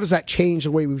this? How does that change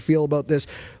the way we feel about this?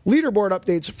 Leaderboard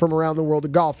updates from around the world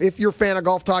of golf. If you're a fan of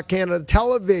Golf Talk Canada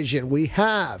television, we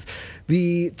have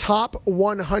the top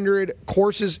 100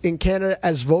 courses in Canada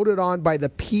as voted on by the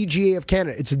PGA of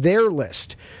Canada. It's their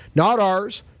list, not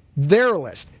ours, their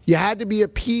list. You had to be a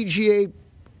PGA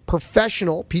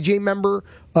professional, PGA member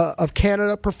of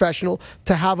Canada professional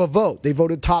to have a vote. They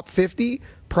voted top 50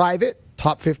 private,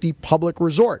 top 50 public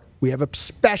resort. We have a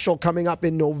special coming up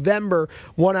in November,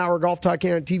 1 hour Golf Talk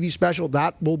Canada TV special.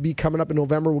 That will be coming up in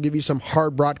November. We'll give you some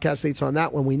hard broadcast dates on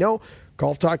that when we know.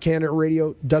 Golf Talk Canada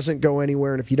Radio doesn't go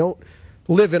anywhere. And if you don't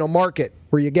live in a market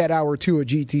where you get hour 2 of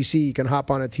GTC, you can hop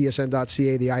on at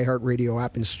tsn.ca, the iHeartRadio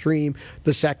app, and stream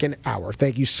the second hour.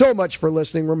 Thank you so much for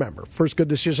listening. Remember, first good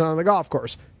decision on the golf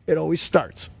course, it always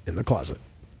starts in the closet.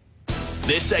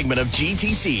 This segment of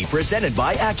GTC, presented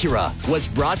by Acura, was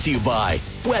brought to you by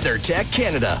WeatherTech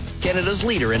Canada, Canada's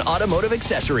leader in automotive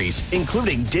accessories,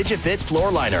 including DigiFit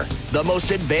Floor Liner, the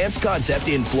most advanced concept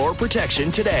in floor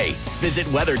protection today. Visit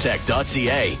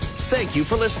WeatherTech.ca. Thank you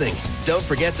for listening. Don't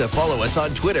forget to follow us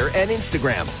on Twitter and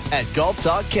Instagram at Golf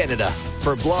Talk Canada.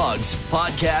 For blogs,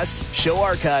 podcasts, show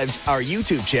archives, our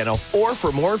YouTube channel, or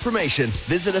for more information,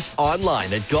 visit us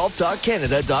online at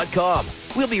golftalkcanada.com.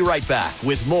 We'll be right back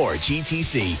with more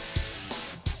GTC.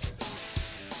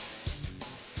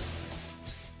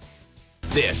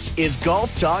 This is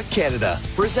Golf Talk Canada,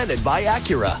 presented by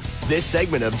Acura. This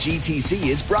segment of GTC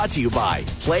is brought to you by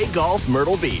Play Golf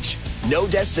Myrtle Beach. No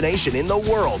destination in the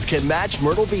world can match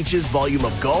Myrtle Beach's volume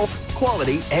of golf,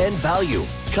 quality, and value.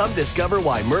 Come discover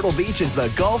why Myrtle Beach is the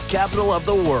golf capital of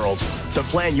the world. To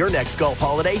plan your next golf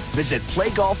holiday, visit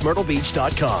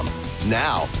playgolfmyrtlebeach.com.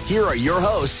 Now, here are your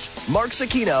hosts, Mark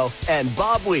Sakino and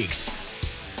Bob Weeks.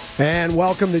 And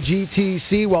welcome to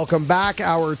GTC. Welcome back,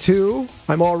 Hour 2.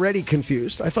 I'm already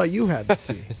confused. I thought you had the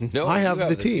tea. No, I have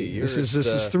the tea. This is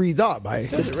 3-dub.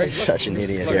 Such an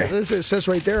idiot here. It says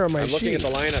right there on my I'm sheet. looking at the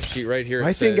lineup sheet right here.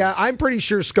 I think I'm pretty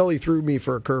sure Scully threw me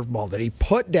for a curveball that he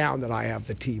put down that I have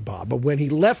the tea, Bob. But when he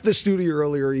left the studio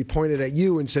earlier, he pointed at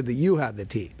you and said that you had the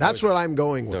tea. That's what I'm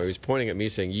going with. No, he was pointing at me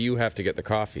saying, you have to get the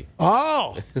coffee. Oh,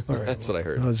 all right. That's what I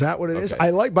heard. Is that what it is? Okay.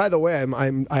 I like. By the way,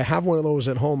 I have one of those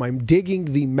at home. I'm digging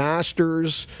the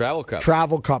Masters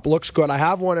Travel Cup. Looks good. I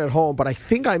have one at home, but I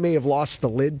think I may have lost the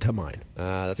lid to mine.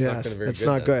 That's not going to be very that's good.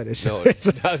 not good. No,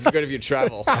 it's not good if you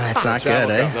travel. That's not good,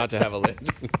 eh? Not to have a lid.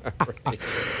 Right.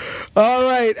 All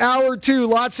right, Hour 2.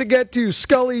 Lots to get to.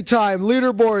 Scully time,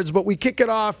 leaderboards, but we kick it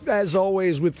off as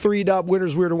always with 3-dub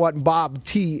winners. Weird or what? And Bob,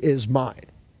 T is mine.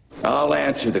 I'll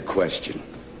answer the question.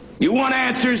 You want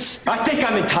answers? I think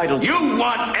I'm entitled. You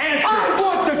want answers? I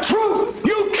want the truth.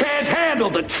 You can't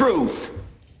handle the truth.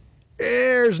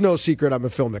 There's no secret I'm a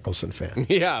Phil Mickelson fan.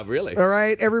 Yeah, really. All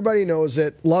right, everybody knows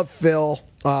it. Love Phil.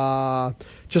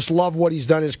 Just love what he's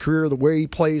done in his career, the way he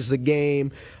plays the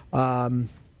game. A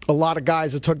lot of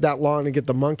guys that took that long to get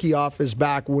the monkey off his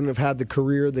back wouldn't have had the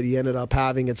career that he ended up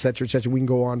having, et cetera, et cetera. We can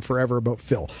go on forever about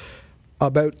Phil.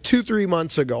 About 2-3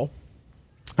 months ago,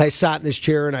 I sat in this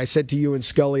chair and I said to you and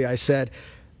Scully, I said,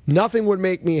 nothing would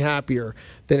make me happier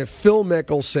than if Phil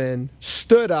Mickelson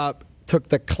stood up, took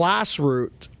the class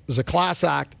route, was a class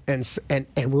act, and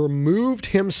removed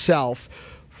himself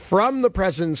from the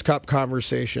President's Cup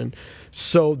conversation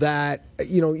so that,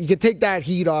 you could take that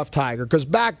heat off Tiger. Because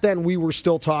back then we were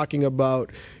still talking about,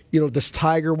 does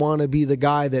Tiger want to be the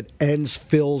guy that ends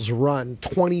Phil's run?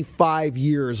 25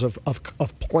 years of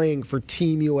playing for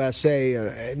Team USA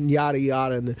and yada,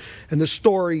 yada. And the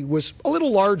story was a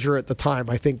little larger at the time,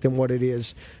 I think, than what it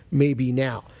is maybe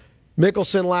now.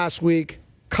 Mickelson last week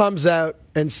comes out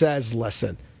and says,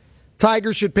 listen,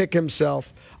 Tiger should pick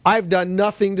himself. I've done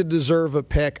nothing to deserve a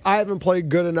pick. I haven't played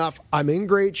good enough. I'm in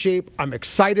great shape. I'm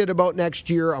excited about next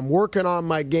year. I'm working on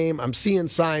my game. I'm seeing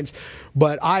signs,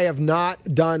 but I have not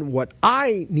done what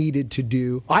I needed to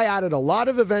do. I added a lot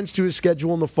of events to his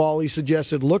schedule in the fall. He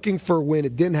suggested looking for a win.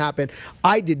 It didn't happen.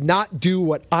 I did not do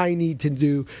what I need to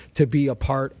do to be a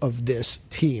part of this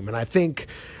team. And I think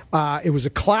it was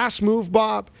a class move,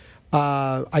 Bob.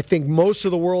 I think most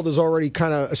of the world has already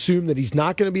kind of assumed that he's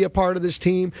not going to be a part of this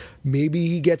team. Maybe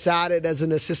he gets added as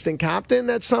an assistant captain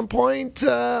at some point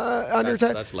under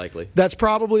time. That's likely. That's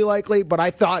probably likely, but I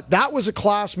thought that was a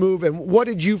class move. And what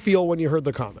did you feel when you heard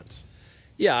the comments?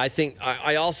 Yeah,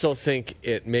 I also think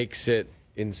it makes it,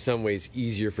 in some ways,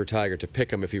 easier for Tiger to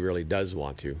pick him if he really does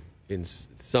want to, in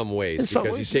some ways,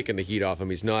 because he's taking the heat off him.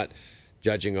 He's not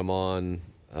judging him on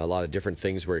a lot of different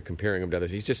things where comparing him to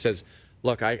others. He just says,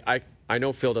 look, I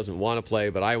know Phil doesn't want to play,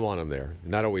 but I want him there.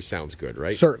 And that always sounds good,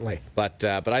 right? Certainly. But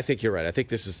I think you're right. I think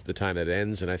this is the time that it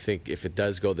ends, and I think if it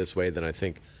does go this way, then I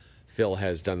think Phil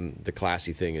has done the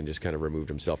classy thing and just kind of removed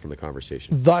himself from the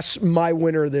conversation. Thus, my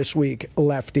winner this week,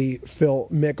 lefty Phil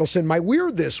Mickelson. My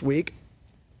weird this week,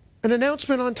 an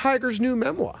announcement on Tiger's new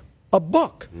memoir. A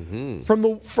book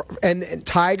and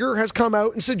Tiger has come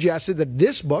out and suggested that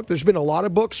this book, there's been a lot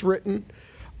of books written,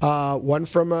 one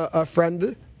from a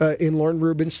friend in Lauren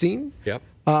Rubinstein, yep.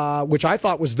 Which I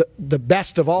thought was the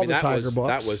best of all the Tiger books.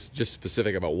 That was just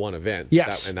specific about one event.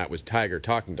 Yes. And that was Tiger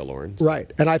talking to Lauren. So.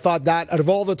 Right. And I thought that out of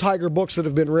all the Tiger books that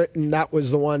have been written, that was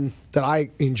the one that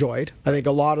I enjoyed. I think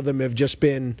a lot of them have just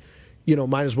been,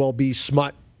 might as well be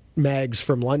smut mags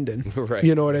from London. Right.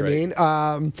 You know what I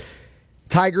mean?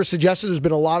 Tiger suggested there's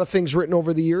been a lot of things written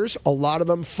over the years, a lot of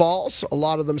them false, a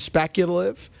lot of them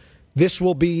speculative. This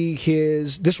will be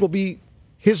his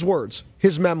words,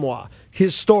 his memoir,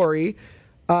 his story.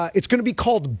 It's going to be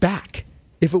called Back.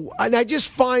 And I just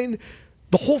find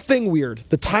the whole thing weird.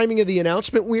 The timing of the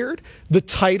announcement weird. The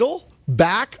title,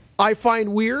 Back, I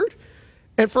find weird.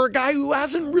 And for a guy who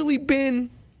hasn't really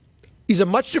been... He's a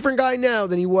much different guy now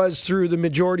than he was through the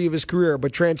majority of his career,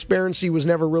 but transparency was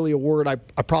never really a word I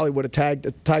probably would have tagged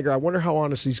Tiger. I wonder how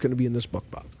honest he's going to be in this book,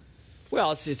 Bob.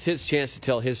 Well, it's his chance to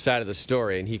tell his side of the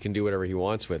story, and he can do whatever he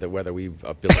wants with it, whether we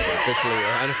bill it officially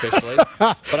or unofficially.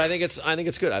 But I think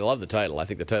it's good. I love the title. I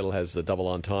think the title has the double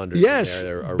entendres. Yes, in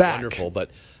there. They're back. wonderful.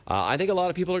 But I think a lot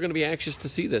of people are going to be anxious to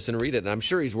see this and read it. And I'm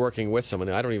sure he's working with someone.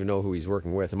 I don't even know who he's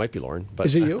working with. It might be Lauren. But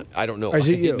is it you? I don't know. Or is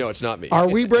it you? No, it's not me. Are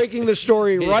we breaking the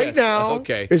story right Yes. now?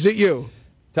 Okay. Is it you?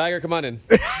 Tiger, come on in.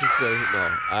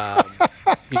 No.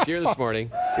 He's here this morning.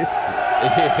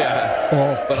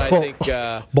 Yeah. But I think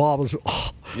Bob was.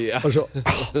 yeah,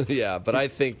 yeah. But I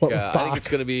think it's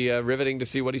going to be riveting to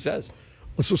see what he says.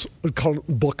 Let's just call it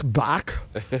book back.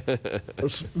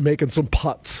 Let's making some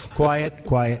putts. Quiet.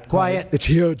 It's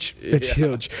huge. It's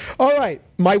huge. All right.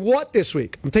 My what this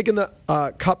week? I'm taking the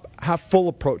cup half full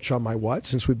approach on my what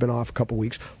since we've been off a couple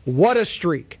weeks. What a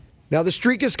streak. Now, the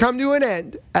streak has come to an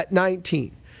end at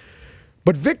 19.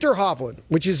 But Victor Hovland,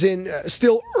 which is in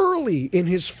still early in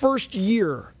his first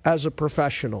year as a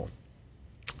professional,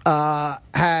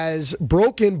 has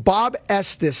broken Bob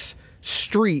Estes'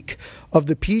 streak of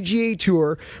the PGA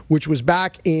Tour, which was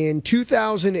back in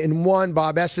 2001.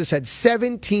 Bob Estes had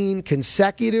 17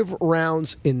 consecutive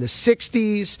rounds in the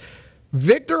 60s.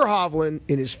 Victor Hovland,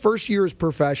 in his first year as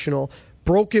professional,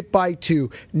 broke it by 2.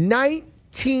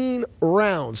 19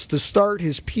 rounds to start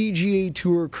his PGA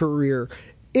Tour career.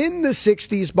 In the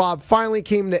 60s, Bob finally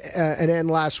came to an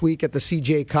end last week at the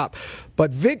CJ Cup.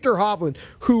 But Victor Hovland,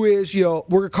 who is, we're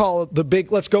going to call it the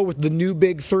big, let's go with the new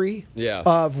big three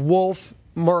of Wolff,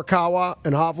 Morikawa,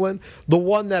 and Hovland. The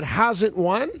one that hasn't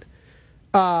won,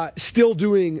 still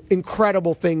doing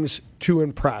incredible things to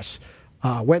impress.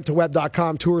 Went to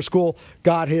web.com tour school,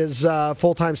 got his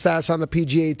full-time status on the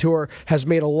PGA Tour, has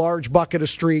made a large bucket of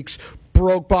streaks,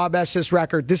 broke Bob Estes'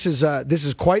 record. This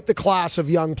is quite the class of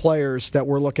young players that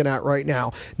we're looking at right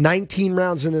now. 19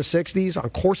 rounds in the 60s on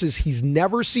courses he's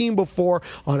never seen before,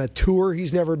 on a tour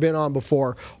he's never been on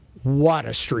before. What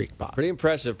a streak, Bob. Pretty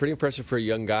impressive for a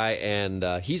young guy, and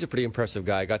he's a pretty impressive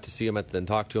guy. I got to see him and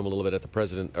talk to him a little bit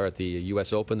at the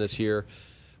U.S. Open this year,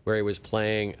 where he was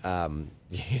playing.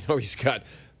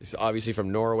 He's obviously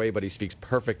from Norway, but he speaks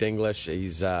perfect English.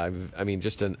 He's,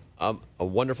 just a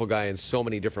wonderful guy in so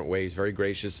many different ways. Very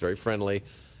gracious, very friendly,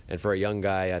 and for a young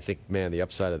guy, I think, man, the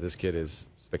upside of this kid is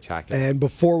spectacular. And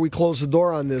before we close the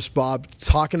door on this, Bob,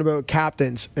 talking about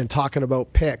captains and talking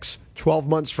about picks, 12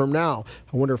 months from now,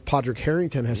 I wonder if Padraig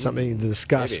Harrington has something to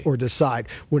discuss or decide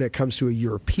when it comes to a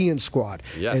European squad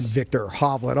and Victor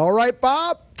Hovland. All right,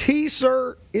 Bob,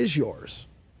 teaser is yours.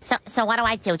 So what do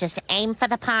I do? Just aim for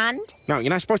the pond? No,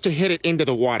 you're not supposed to hit it into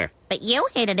the water. But you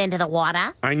hit it into the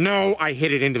water. I know I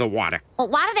hit it into the water. Well,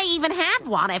 why do they even have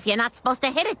water if you're not supposed to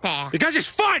hit it there? Because it's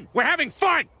fun! We're having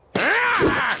fun!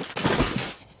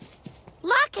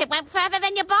 Look, it went further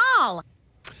than your ball.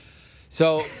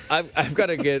 So I've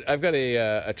got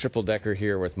a triple decker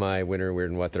here with my winner, weird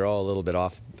and what. They're all a little bit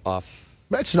off.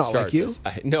 That's not charts. like you.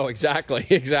 No,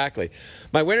 exactly.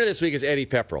 My winner this week is Eddie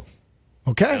Pepperell.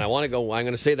 Okay. And I'm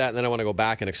going to say that, and then I want to go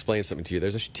back and explain something to you.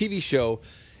 There's a TV show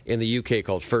in the UK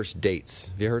called First Dates.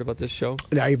 Have you heard about this show?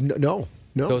 No.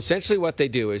 So essentially what they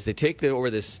do is they take over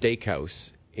this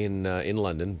steakhouse in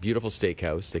London, beautiful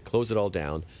steakhouse. They close it all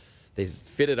down. They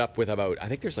fit it up with I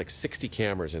think there's like 60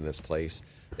 cameras in this place.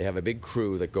 They have a big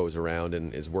crew that goes around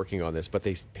and is working on this. But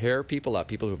they pair people up,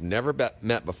 people who've never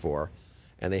met before,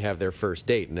 and they have their first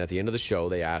date. And at the end of the show,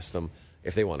 they ask them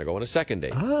if they want to go on a second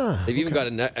date. They've even got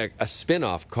a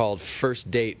spin-off called First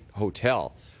Date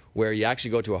Hotel, where you actually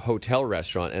go to a hotel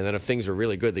restaurant, and then if things are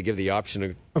really good, they give the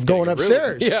option of going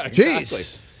upstairs. Yeah, exactly.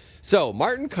 Jeez. So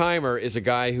Martin Kaymer is a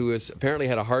guy who has apparently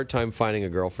had a hard time finding a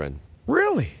girlfriend.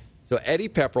 Really? So Eddie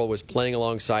Pepperell was playing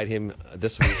alongside him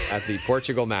this week at the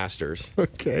Portugal Masters.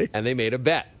 Okay. And they made a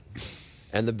bet.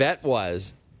 And the bet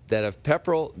was that if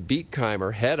Pepperell beat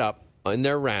Kaymer head up in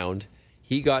their round,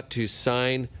 he got to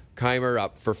sign Kaymer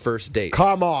up for first date.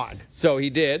 Come on. So he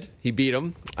did. He beat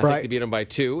him. I think he beat him by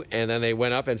 2. And then they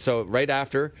went up. And so right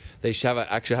after, they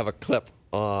actually have a clip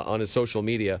on his social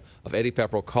media of Eddie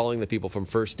Pepperell calling the people from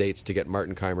First Dates to get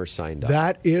Martin Kaymer signed up.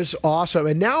 That is awesome.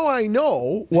 And now I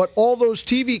know what all those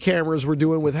TV cameras were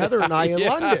doing with Heather and I in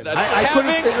London. I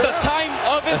having the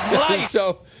time of his life.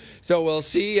 So we'll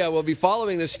see. We'll be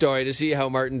following this story to see how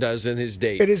Martin does in his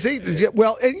date. It is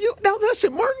well, and now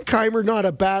listen, Martin Kaymer, not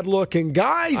a bad-looking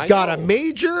guy. He's got a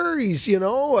major. He's he's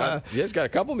got a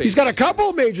couple majors. He's got a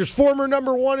couple of majors. Former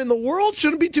number 1 in the world.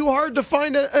 Shouldn't be too hard to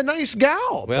find a nice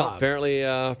gal. Well, Bob.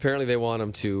 apparently they want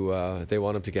him to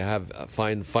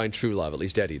find true love. At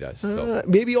least Eddie does. So.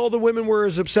 Maybe all the women were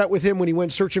as upset with him when he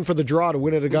went searching for the draw to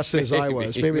win at Augusta as I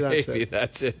was. Maybe that's it.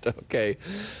 That's it. Okay.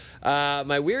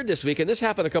 My weird this week, and this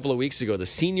happened a couple of weeks ago, the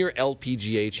Senior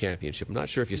LPGA Championship. I'm not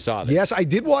sure if you saw that. Yes, I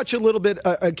did watch a little bit,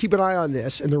 keep an eye on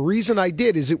this. And the reason I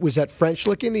did is it was at French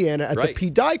Lick, Indiana, at the P.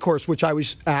 Dye course, which I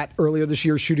was at earlier this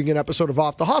year shooting an episode of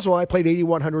Off the Hosel. I played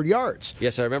 8,100 yards.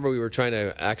 Yes, I remember we were trying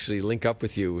to actually link up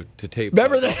with you to tape.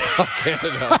 Remember that?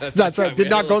 Canada. That's right. Did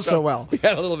not go so well. We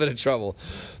had a little bit of trouble.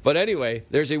 But anyway,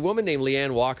 there's a woman named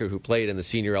Leanne Walker who played in the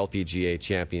Senior LPGA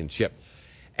Championship.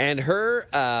 And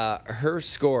her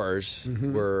scores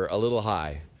were a little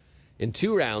high. In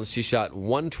 2 rounds, she shot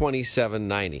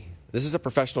 127.90. This is a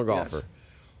professional golfer. Yes.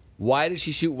 Why did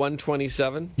she shoot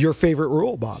 127? Your favorite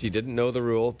rule, Bob. She didn't know the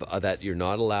rule that you're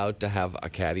not allowed to have a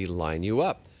caddy line you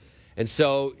up. And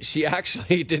so she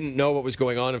actually didn't know what was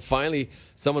going on. And finally,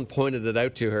 someone pointed it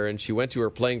out to her, and she went to her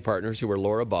playing partners, who were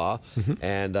Laura Baugh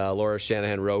and Laura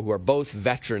Shanahan-Rowe, who are both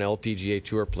veteran LPGA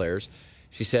Tour players.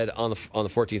 She said on the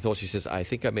 14th hole, she says, I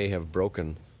think I may have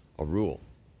broken a rule.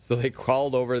 So they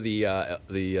called over the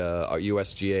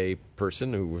USGA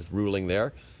person who was ruling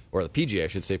there, or the PGA, I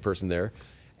should say, person there,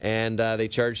 and they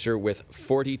charged her with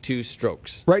 42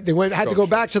 strokes. Right, they had to go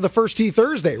back to the first tee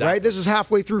Thursday, exactly. Right? This is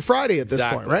halfway through Friday at this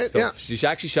point, right? So she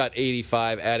actually shot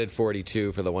 85, added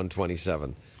 42 for the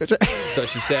 127. So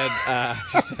she said,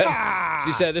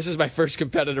 this is my first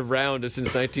competitive round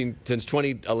since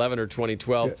 2011 or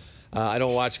 2012. Yeah. I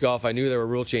don't watch golf. I knew there were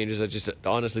rule changes. I just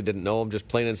honestly didn't know them. Just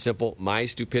plain and simple, my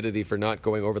stupidity for not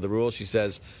going over the rules. She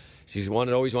says she's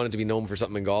always wanted to be known for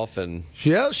something in golf, and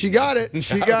she got it.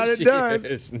 She got it done.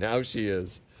 Now she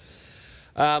is.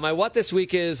 My what this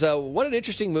week is what an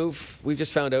interesting move we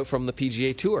just found out from the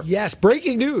PGA Tour. Yes,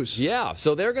 breaking news. Yeah,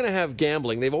 so they're going to have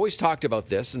gambling. They've always talked about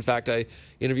this. In fact, I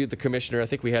interviewed the commissioner. I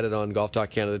think we had it on Golf Talk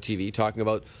Canada TV, talking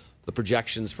about the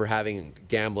projections for having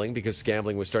gambling, because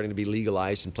gambling was starting to be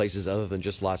legalized in places other than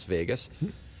just Las Vegas.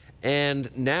 And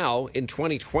now, in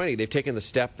 2020, they've taken the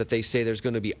step that they say there's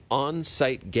going to be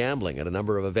on-site gambling at a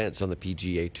number of events on the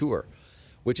PGA Tour,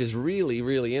 which is really,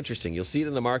 really interesting. You'll see it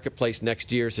in the marketplace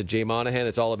next year, said Jay Monahan.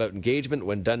 It's all about engagement.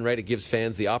 When done right, it gives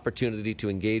fans the opportunity to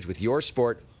engage with your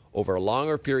sport over a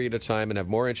longer period of time and have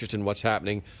more interest in what's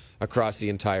happening across the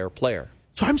entire player.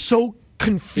 So I'm so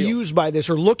confused by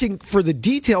this, or looking for the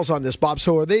details on this, Bob.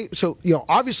 So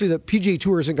obviously the PGA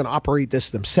Tour isn't going to operate this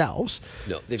themselves.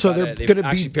 No, they're going to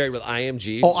be paired with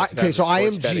IMG. So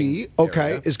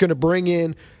IMG is going to bring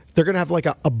in. They're going to have like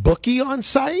a bookie on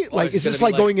site? Like, is this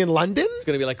like going in London? It's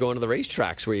going to be like going to the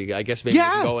racetracks where you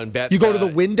can go and bet. You go to the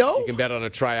window? You can bet on a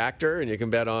triactor, and you can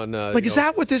bet on... is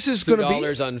that what this is going to be?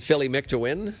 $2 on Philly Mick to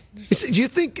win? Do you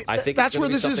think, that's where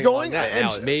this is going? Now,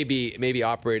 it may be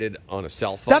operated on a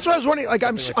cell phone. That's what I was wondering. Like,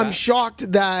 I'm shocked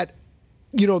that,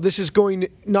 this is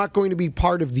not going to be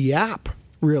part of the app,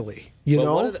 really.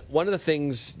 One of the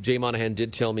things Jay Monahan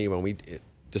did tell me when we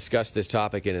discussed this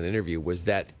topic in an interview was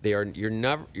that you're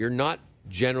not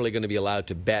generally going to be allowed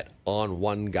to bet on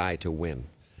one guy to win,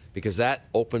 because that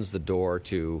opens the door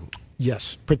to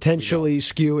potentially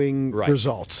skewing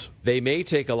results. They may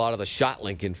take a lot of the shot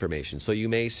link information, so you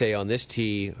may say on this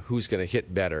tee who's going to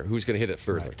hit better, who's going to hit it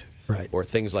further, right, or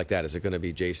things like that. Is it going to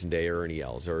be Jason Day or Ernie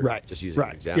Els, or just using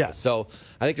an example? Yeah. So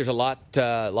I think there's a lot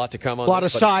to come on. A lot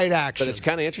of side action, but it's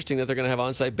kind of interesting that they're going to have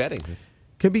on-site betting.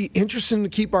 Could be interesting to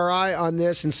keep our eye on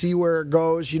this and see where it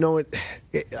goes.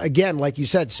 Again, like you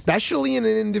said, especially in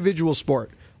an individual sport,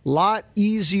 a lot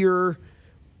easier,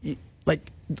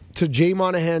 like to Jay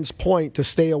Monahan's point, to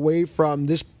stay away from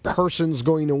this person's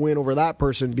going to win over that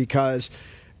person, because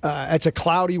it's a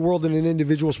cloudy world in an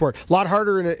individual sport. A lot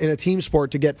harder in a team sport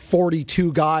to get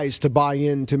 42 guys to buy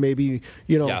in to maybe,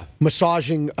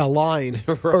 massaging a line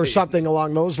or something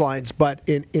along those lines. But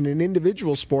in an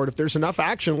individual sport, if there's enough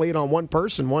action laid on one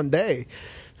person one day,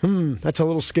 that's a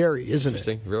little scary, isn't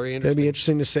it? Very interesting. It'd be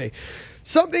interesting to see.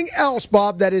 Something else,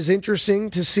 Bob, that is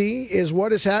interesting to see is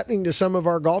what is happening to some of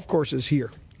our golf courses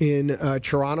here in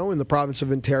Toronto, in the province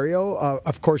of Ontario.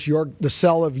 Of course, the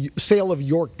sale of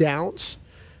York Downs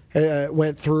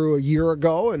went through a year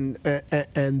ago, and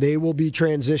they will be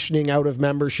transitioning out of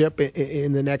membership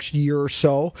in the next year or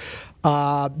so.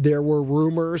 There were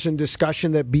rumors and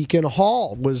discussion that Beacon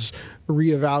Hall was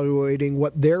reevaluating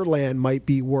what their land might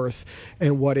be worth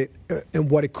and what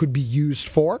it could be used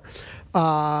for.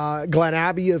 Glen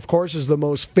Abbey, of course, is the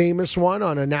most famous one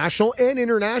on a national and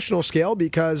international scale,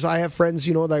 because I have friends,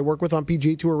 that I work with on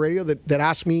PGA Tour Radio that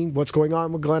ask me what's going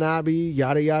on with Glen Abbey,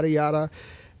 yada, yada, yada.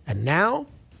 And now,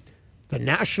 the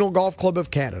National Golf Club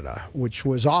of Canada, which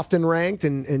was often ranked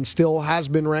and still has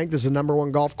been ranked as the number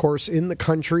one golf course in the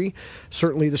country.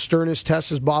 Certainly the sternest test,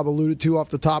 as Bob alluded to off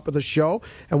the top of the show,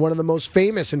 and one of the most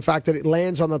famous. In fact, that it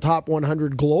lands on the top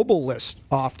 100 global list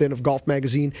often of Golf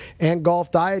Magazine and Golf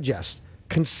Digest.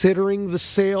 considering the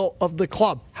sale of the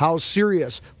club. How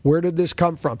serious? Where did this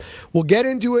come from? We'll get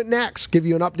into it next, give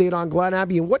you an update on Glen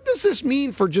Abbey. And what does this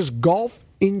mean for just golf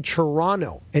in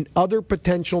Toronto and other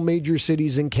potential major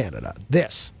cities in Canada?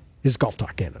 This is Golf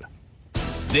Talk Canada.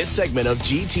 This segment of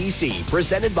GTC,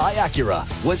 presented by Acura,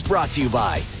 was brought to you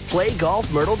by Play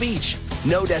Golf Myrtle Beach.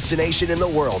 No destination in the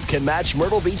world can match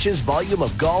Myrtle Beach's volume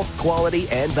of golf, quality,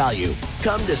 and value.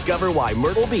 Come discover why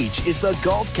Myrtle Beach is the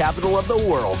golf capital of the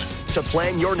world. To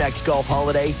plan your next golf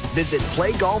holiday, visit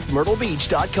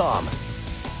playgolfmyrtlebeach.com.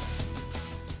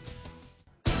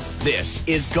 This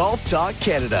is Golf Talk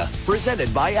Canada,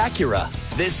 presented by Acura.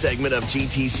 This segment of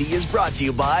GTC is brought to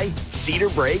you by Cedar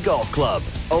Brae Golf Club.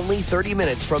 Only 30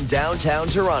 minutes from downtown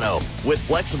Toronto, with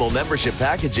flexible membership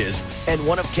packages and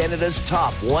one of Canada's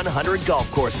top 100 golf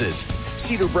courses.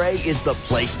 Cedar Brae is the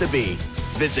place to be.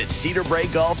 Visit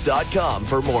cedarbraegolf.com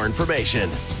for more information.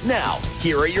 Now,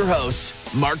 here are your hosts,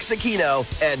 Mark Sakino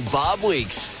and Bob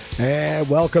Weeks. And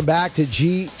welcome back to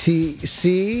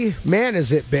GTC. Man,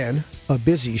 has it been a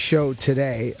busy show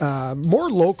today. More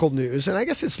local news, and I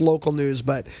guess it's local news,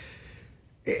 but,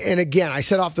 and again, I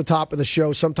said off the top of the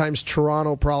show, sometimes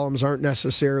Toronto problems aren't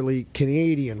necessarily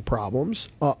Canadian problems,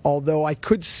 although I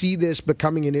could see this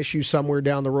becoming an issue somewhere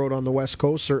down the road on the West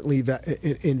Coast, certainly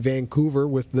in Vancouver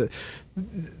with the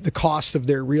cost of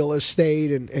their real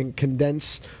estate and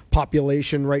condensed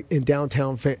population right in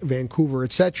downtown Vancouver,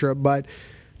 etc., but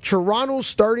Toronto's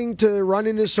starting to run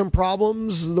into some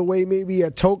problems the way maybe a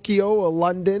Tokyo, a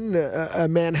London, a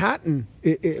Manhattan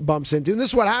it bumps into. And this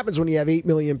is what happens when you have 8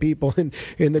 million people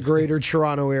in the greater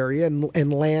Toronto area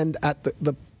and land at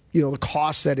the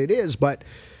cost that it is. But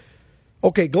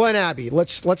okay, Glen Abbey.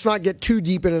 Let's not get too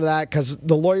deep into that because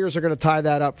the lawyers are going to tie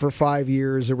that up for 5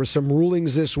 years. There were some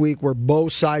rulings this week where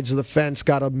both sides of the fence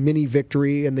got a mini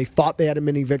victory, and they thought they had a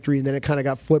mini victory, and then it kind of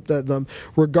got flipped at them.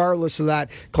 Regardless of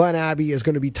that, Glen Abbey is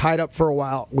going to be tied up for a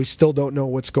while. We still don't know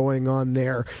what's going on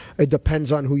there. It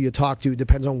depends on who you talk to. It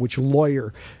depends on which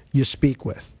lawyer you speak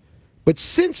with. But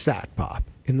since that, Bob,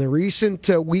 in the recent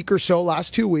week or so,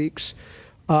 last 2 weeks,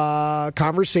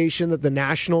 conversation that the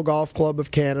National Golf Club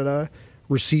of Canada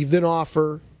received an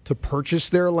offer to purchase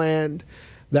their land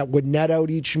that would net out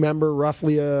each member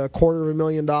roughly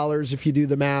 $250,000 if you do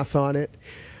the math on it,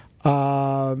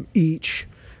 each,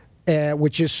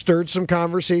 which has stirred some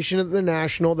conversation at the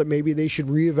National that maybe they should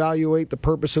reevaluate the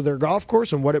purpose of their golf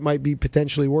course and what it might be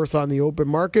potentially worth on the open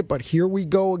market. But here we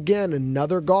go again,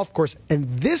 another golf course.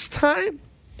 And this time,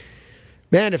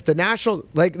 man, if the National,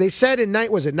 like they said in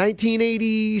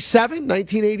 1987,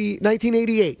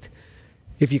 1988,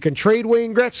 if you can trade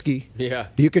Wayne Gretzky,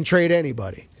 you can trade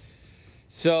anybody.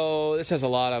 So this has a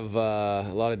lot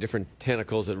of different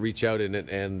tentacles that reach out in it,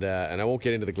 and I won't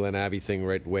get into the Glen Abbey thing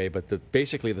right away. But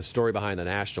basically the story behind the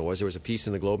National was there was a piece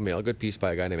in the Globe and Mail, a good piece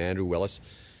by a guy named Andrew Willis,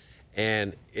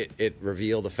 and it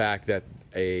revealed the fact that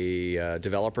a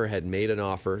developer had made an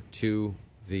offer to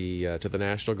the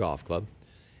National Golf Club,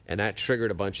 and that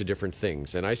triggered a bunch of different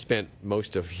things. And I spent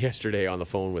most of yesterday on the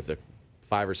phone with the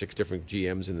 5 or 6 different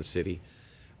GMs in the city.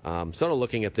 Sort of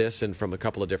looking at this and from a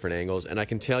couple of different angles. And I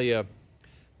can tell you,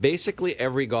 basically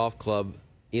every golf club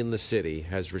in the city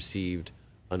has received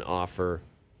an offer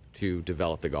to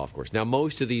develop the golf course. Now,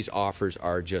 most of these offers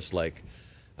are just like,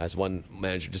 as one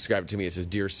manager described it to me, it says,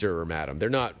 "Dear Sir" or "Madam." They're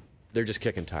just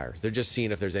kicking tires. They're just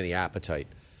seeing if there's any appetite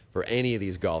for any of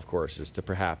these golf courses to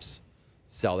perhaps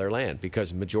sell their land,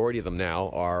 because majority of them now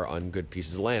are on good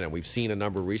pieces of land. And we've seen a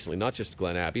number recently, not just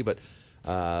Glen Abbey, but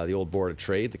the old Board of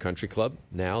Trade, the Country Club.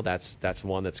 Now that's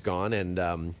one that's gone, and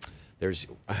I was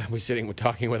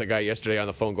talking with a guy yesterday on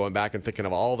the phone, going back and thinking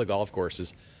of all the golf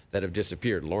courses that have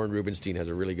disappeared. Lauren Rubenstein has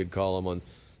a really good column on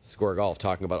Score Golf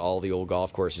talking about all the old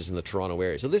golf courses in the Toronto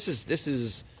area. So this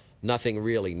is nothing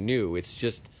really new. It's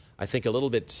just, I think, a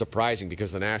little bit surprising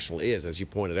because the National is, as you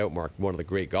pointed out, Mark, one of the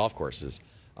great golf courses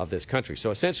of this country. So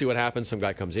essentially what happens, some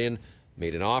guy comes in,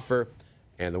 made an offer,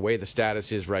 and the way the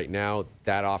status is right now,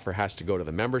 that offer has to go to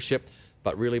the membership.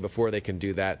 But really, before they can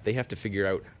do that, they have to figure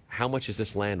out how much is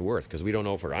this land worth, because we don't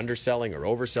know if we're underselling or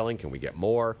overselling. Can we get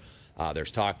more? There's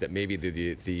talk that maybe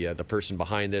the person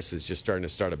behind this is just starting to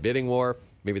start a bidding war.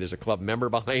 Maybe there's a club member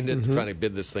behind it trying to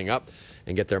bid this thing up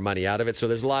and get their money out of it. So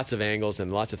there's lots of angles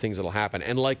and lots of things that will happen.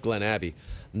 And like Glen Abbey,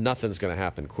 nothing's going to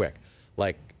happen quick.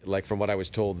 Like from what I was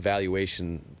told,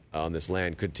 valuation on this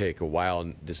land could take a while,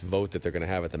 and this vote that they're going to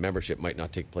have at the membership might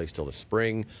not take place till the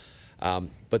spring.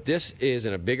 But this is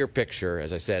in a bigger picture.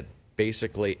 As I said,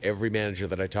 basically every manager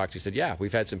that I talked to said, yeah,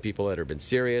 we've had some people that have been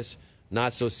serious,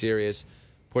 not so serious,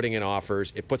 putting in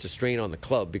offers. It puts a strain on the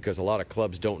club because a lot of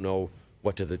clubs don't know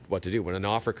what to do. When an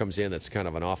offer comes in that's kind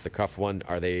of an off-the-cuff one,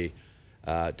 are they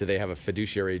Do they have a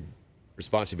fiduciary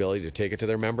responsibility to take it to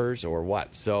their members or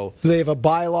what? So do they have a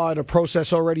bylaw and a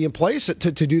process already in place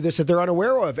to do this that they're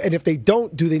unaware of? And if they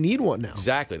don't, do they need one now?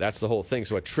 Exactly. That's the whole thing.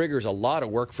 So it triggers a lot of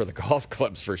work for the golf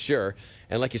clubs for sure.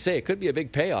 And like you say, it could be a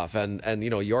big payoff. And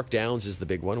York Downs is the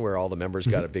big one where all the members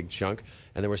got a big chunk.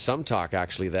 And there was some talk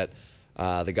actually that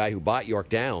the guy who bought York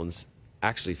Downs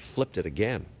actually flipped it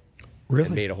again. Really?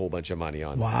 And made a whole bunch of money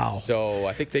on it. Wow. So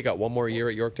I think they got one more year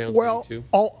at York Downs. Well,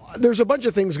 there's a bunch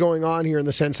of things going on here in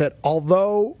the sense that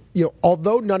although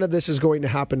none of this is going to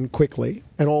happen quickly,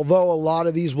 and although a lot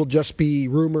of these will just be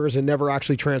rumors and never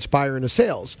actually transpire into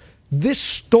sales, this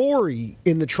story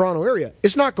in the Toronto area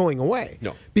is not going away.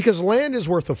 No. Because land is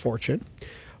worth a fortune.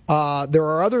 There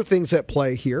are other things at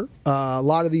play here. A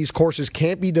lot of these courses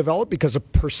can't be developed because a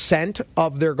percent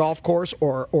of their golf course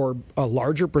or a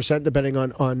larger percent, depending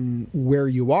on where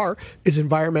you are, is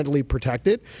environmentally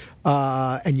protected,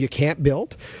 and you can't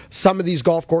build. Some of these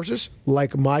golf courses,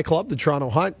 like my club, the Toronto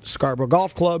Hunt, Scarborough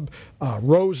Golf Club,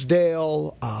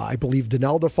 Rosedale, I believe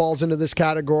Denelda falls into this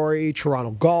category,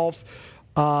 Toronto Golf,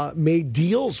 made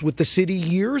deals with the city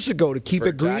years ago to keep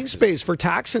it green space for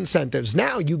tax incentives.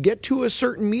 Now, you get to a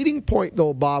certain meeting point,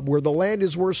 though, Bob, where the land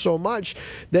is worth so much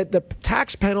that the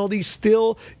tax penalty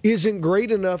still isn't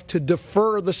great enough to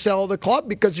defer the sale of the club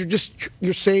because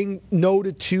you're saying no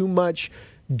to too much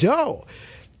dough.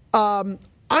 I'm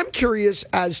curious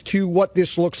as to what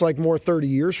this looks like more 30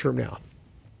 years from now.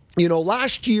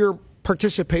 Last year,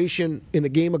 participation in the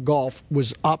game of golf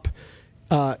was up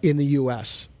in the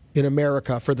U.S., in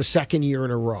America, for the second year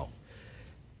in a row.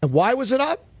 And why was it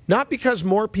up? Not because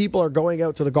more people are going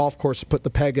out to the golf course to put the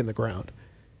peg in the ground.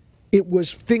 It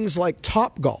was things like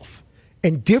Topgolf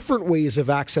and different ways of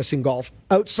accessing golf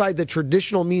outside the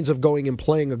traditional means of going and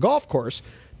playing a golf course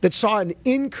that saw an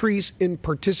increase in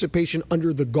participation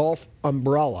under the golf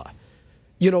umbrella.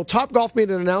 Topgolf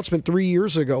made an announcement 3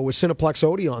 years ago with Cineplex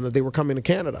Odeon that they were coming to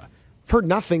Canada. I've heard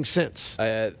nothing since.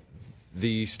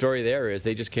 The story there is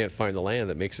they just can't find the land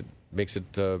that makes it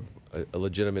a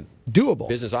legitimate, doable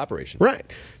business operation. Right.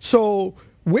 So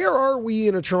where are we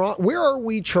in Toronto-wise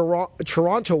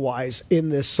in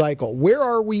this cycle? Where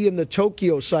are we in the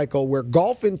Tokyo cycle? Where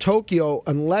golf in Tokyo,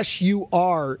 unless you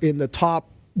are in the top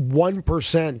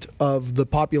 1% of the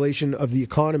population of the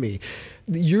economy,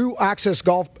 you access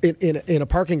golf in a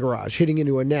parking garage, hitting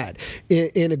into a net,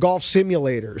 in a golf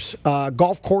simulators.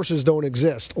 Golf courses don't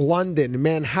exist. London,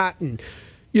 Manhattan.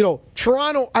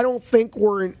 Toronto, I don't think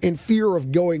we're in fear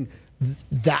of going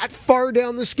that far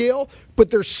down the scale,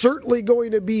 but there's certainly going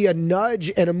to be a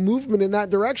nudge and a movement in that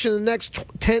direction in the next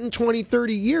 10, 20,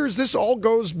 30 years. This all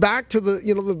goes back to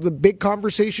the big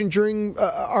conversation during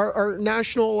our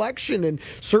national election, and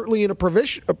certainly in a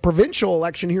provincial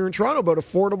election here in Toronto about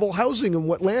affordable housing and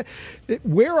what land.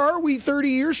 Where are we 30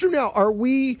 years from now?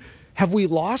 Have we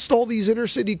lost all these inner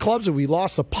city clubs? Have we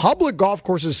lost the public golf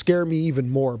courses? Scare me even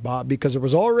more, Bob, because there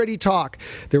was already talk.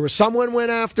 There was someone went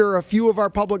after a few of our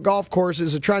public golf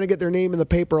courses and trying to get their name in the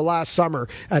paper last summer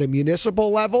at a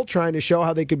municipal level, trying to show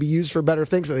how they could be used for better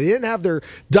things. They didn't have their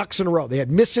ducks in a row. They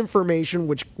had misinformation,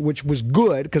 which was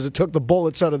good because it took the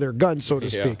bullets out of their guns, so to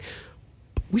speak.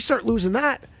 We start losing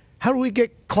that. How do we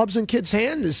get clubs in kids'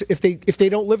 hands if they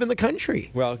don't live in the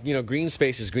country? Well, green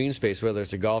space is green space, whether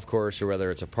it's a golf course or whether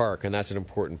it's a park, and that's an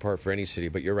important part for any city.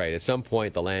 But you're right. At some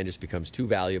point, the land just becomes too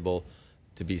valuable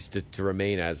to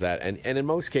remain as that. And in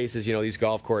most cases, these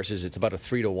golf courses, it's about a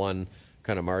 3-to-1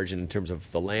 kind of margin in terms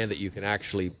of the land that you can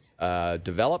actually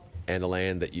develop and the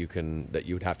land that you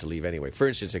would have to leave anyway. For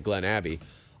instance, at Glen Abbey,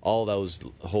 all those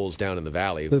holes down in the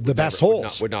valley, the best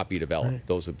holes, would not be developed. Right.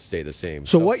 Those would stay the same.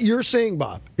 So what you're saying,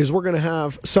 Bob, is we're going to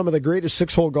have some of the greatest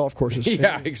 6-hole golf courses.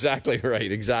 Yeah, exactly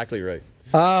right. Exactly right.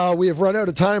 We have run out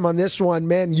of time on this one,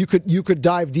 man. You could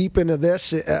dive deep into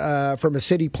this from a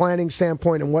city planning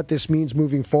standpoint and what this means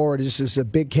moving forward. This is a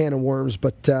big can of worms,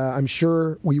 but I'm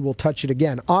sure we will touch it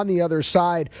again. On the other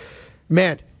side,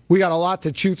 man, we got a lot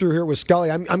to chew through here with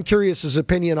Scully. I'm curious his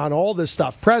opinion on all this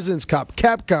stuff. President's Cup,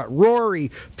 Koepka,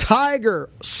 Rory, Tiger.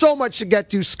 So much to get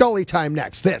to. Scully time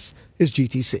next. This is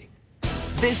GTC.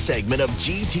 This segment of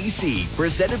GTC,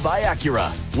 presented by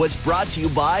Acura, was brought to you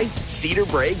by Cedar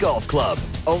Brae Golf Club.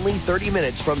 Only 30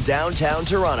 minutes from downtown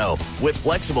Toronto, with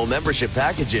flexible membership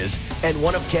packages and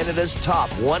one of Canada's top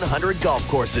 100 golf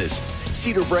courses.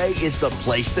 Cedar Brae is the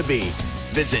place to be.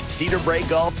 Visit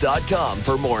cedarbraegolf.com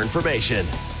for more information.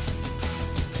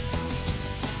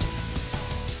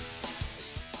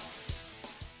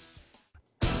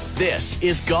 This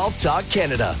is Golf Talk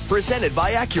Canada, presented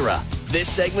by Acura. This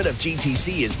segment of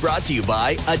GTC is brought to you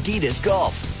by Adidas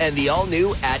Golf and the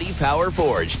all-new Addy Power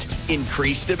Forged.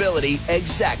 Increased stability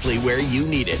exactly where you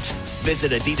need it.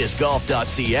 Visit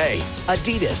adidasgolf.ca.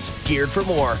 Adidas, geared for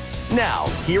more. Now,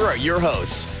 here are your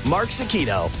hosts, Mark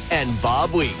Zecchino and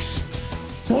Bob Weeks.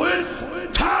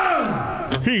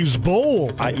 He's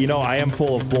bold. I am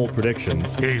full of bold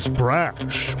predictions. He's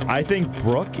brash. I think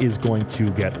Brooke is going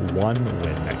to get one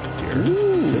win next year.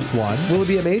 Ooh. Just one. Will it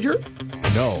be a major?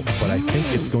 No, but I think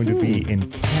it's going to be in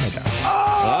Canada.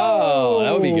 Oh,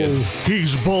 that would be good.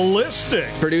 He's ballistic.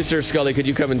 Producer Scully, could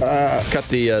you come and cut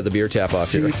the beer tap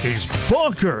off here? He's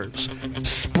bonkers.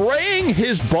 Spraying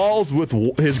his balls with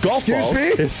his golf balls.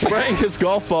 Excuse me? Spraying his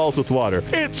golf balls with water.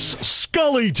 It's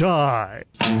Scully time.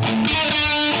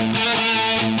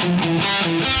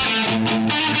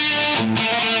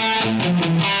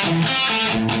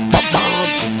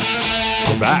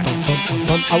 We're back.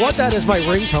 I want that as my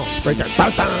ringtone right there.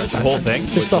 The whole thing?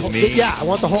 Just the whole, me yeah, I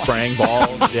want the whole. spraying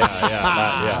balls.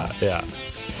 Yeah.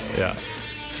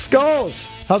 Skulls.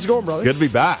 How's it going, brother? Good to be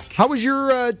back. How was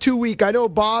your 2 week? I know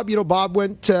Bob. Bob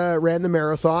went ran the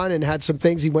marathon and had some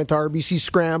things. He went to RBC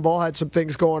Scramble, had some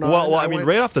things going on. Well, I mean,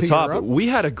 right off the top, Europe. we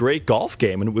had a great golf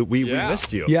game, and we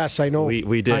missed you. Yes, I know.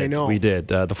 We did. I know. We did.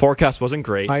 The forecast wasn't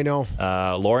great. I know.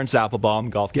 Lawrence Applebaum,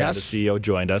 Golf Canada CEO,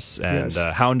 joined us, and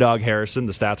Hound Dog Harrison,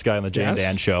 the stats guy on the Jay and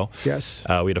Dan show. Yes.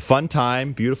 We had a fun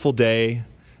time, beautiful day.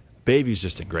 Baby's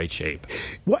just in great shape.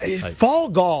 Fall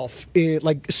golf,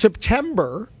 like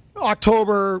September,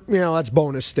 October, that's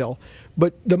bonus still.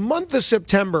 But the month of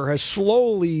September has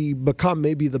slowly become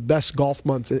maybe the best golf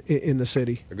month in the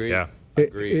city. Agreed. Yeah.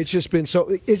 It's just been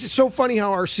so. It's so funny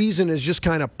how our season is just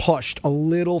kind of pushed a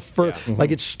little further. Yeah.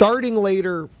 Like it's starting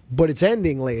later, but it's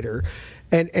ending later.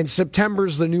 And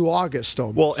September's the new August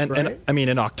almost. Well, and I mean,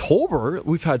 in October,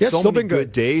 we've had so many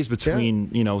good days between,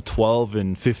 12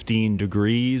 and 15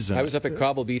 degrees. And I was up at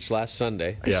Cobble Beach last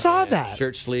Sunday. I saw that.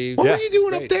 Shirt sleeves. What were you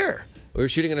doing up there? We were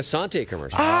shooting an Asante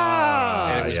commercial.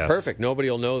 And it was perfect. Nobody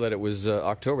will know that it was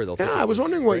October. They'll think I was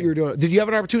wondering what you were doing. Did you have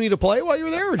an opportunity to play while you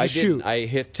were there, or just shoot? I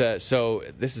hit. So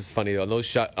this is funny though. On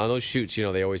those shoots,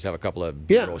 they always have a couple of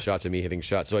B-roll shots of me hitting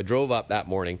shots. So I drove up that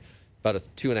morning, about a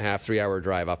 2.5, 3 hour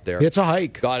drive up there. It's a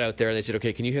hike. Got out there and they said,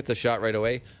 "Okay, can you hit the shot right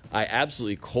away?" I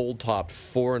absolutely cold topped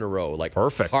 4 in a row, like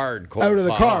perfect, hard cold out of the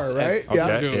tops. car, right? And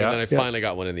then I finally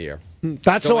got one in the air.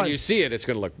 That's so when you see it, it's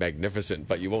going to look magnificent,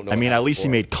 but you won't know. I mean, at least he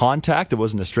made contact. It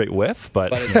wasn't a straight whiff, but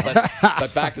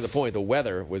but back to the point, the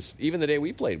weather was even the day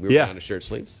we played. We were down to shirt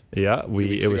sleeves. Yeah,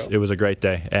 it was a great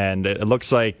day, and it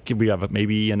looks like we have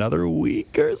maybe another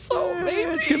week or so. Maybe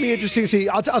it's going to be interesting to see.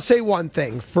 I'll say one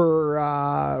thing for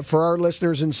our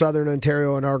listeners in Southern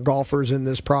Ontario and our golfers in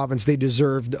this province. They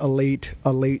deserved a late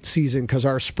season because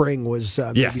our spring was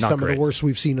maybe some of the worst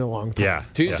we've seen in a long time. Yeah,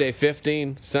 Tuesday,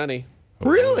 15, sunny.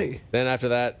 Really? Then after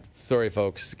that, sorry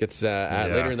folks, gets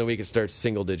later in the week it starts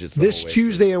single digits. This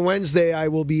Tuesday and Wednesday, I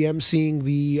will be emceeing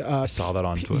the. I saw that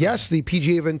on Twitter. Yes, the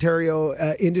PGA of Ontario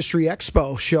Industry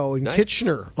Expo show in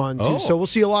Kitchener on Tuesday. So we'll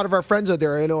see a lot of our friends out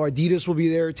there. I know Adidas will be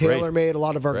there, TaylorMade, a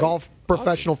lot of our golf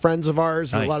professional friends of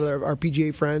ours, and a lot of our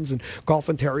PGA friends and Golf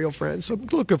Ontario friends. So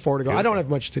looking forward to go. I don't have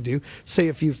much to do. Say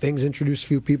a few things, introduce a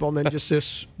few people, and then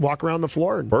just walk around the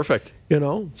floor. And, perfect.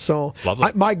 So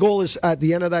my goal is at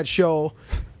the end of that show,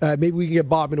 maybe we can get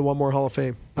Bob into one more Hall of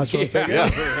Fame. That's what I'm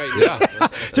thinking.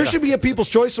 There should be a People's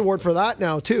Choice Award for that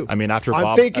now too. I mean, after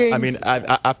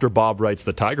Bob writes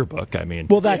the Tiger book, I mean,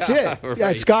 well, that's it.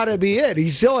 Yeah, it's got to be it. He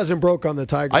still hasn't broke on the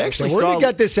Tiger. I actually where did you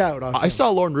get this out? I saw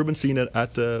Lauren Rubinstein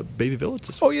at Baby Village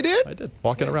this week. Oh, you did? I did.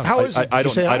 Walking around. How is it? I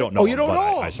don't know. Oh, you don't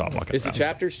know? I saw him walking around. Is the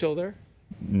chapter still there?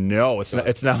 No, it's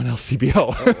now an LCBO.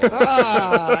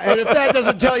 And if that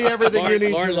doesn't tell you everything you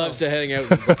need Lauren to know. loves to hang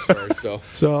out in bookstores.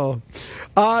 So,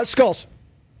 Skulls,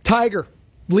 Tiger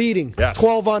leading,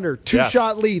 12 under,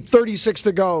 2-shot lead, 36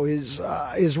 to go.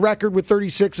 His record with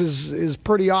 36 is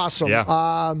pretty awesome.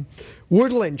 Yeah.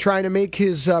 Woodland trying to make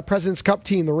his President's Cup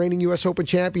team, the reigning U.S. Open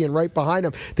champion, right behind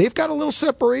him. They've got a little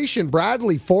separation.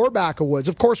 Bradley, 4 back of Woods.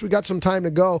 Of course, we got some time to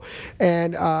go.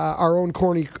 And our own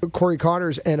Corey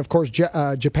Connors and, of course,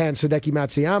 Japan's Hideki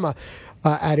Matsuyama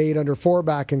at 8 under 4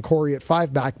 back and Corey at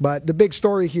 5 back. But the big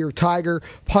story here, Tiger,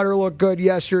 putter looked good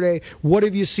yesterday. What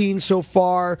have you seen so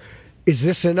far? Is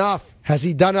this enough? Has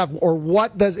he done enough? Or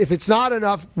if it's not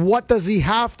enough, what does he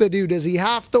have to do? Does he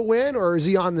have to win, or is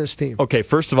he on this team? Okay,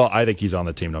 first of all, I think he's on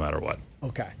the team no matter what.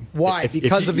 Okay. Why?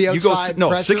 Because of the outside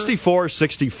pressure?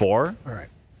 64-64. All right.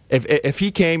 If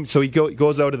he came, so he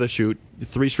goes out of the shoot,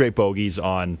 3 straight bogeys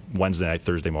on Wednesday night,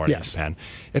 Thursday morning in Japan.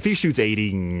 If he shoots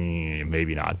 80,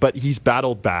 maybe not. But he's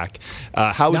battled back.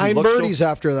 How 9 birdies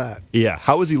after that. Yeah.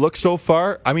 How has he looked so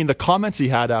far? I mean, the comments he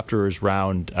had after his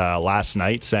round last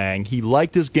night saying he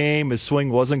liked his game, his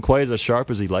swing wasn't quite as sharp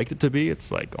as he liked it to be.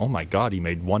 It's like, oh my God, he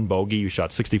made 1 bogey. You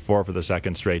shot 64 for the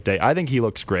second straight day. I think he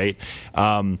looks great.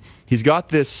 He's got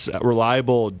this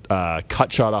reliable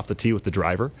cut shot off the tee with the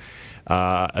driver.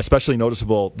 Especially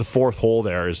noticeable, the 4th hole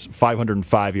there is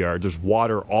 505 yards. There's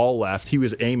water all left. He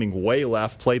was aiming way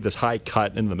left, played this high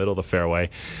cut in the middle of the fairway.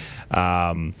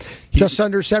 Just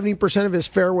under 70% of his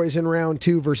fairways in round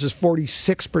 2 versus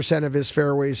 46% of his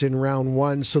fairways in round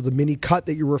 1. So the mini cut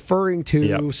that you're referring to,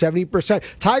 70%.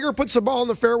 Tiger puts the ball in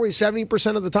the fairway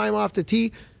 70% of the time off the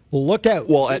tee. Look out.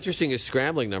 Well, interesting his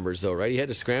scrambling numbers, though, right? He had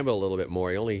to scramble a little bit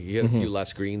more. He had a few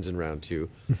less greens in round 2.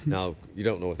 Now, you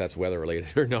don't know if that's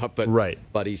weather-related or not,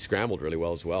 but he scrambled really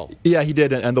well as well. Yeah, he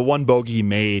did. And the 1 bogey he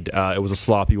made, it was a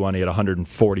sloppy one. He had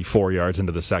 144 yards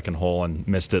into the second hole and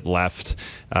missed it left.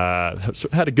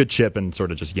 Had a good chip and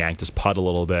sort of just yanked his putt a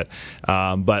little bit.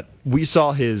 But we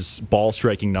saw his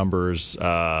ball-striking numbers,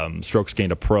 strokes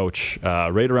gained approach,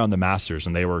 right around the Masters,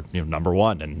 and they were number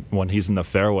 1. And when he's in the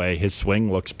fairway, his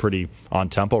swing looks pretty on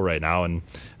tempo right now, and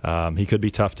he could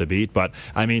be tough to beat. But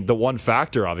I mean, the one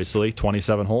factor, obviously,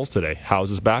 27 holes today.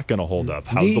 How's his back going to hold up?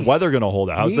 How's the weather going to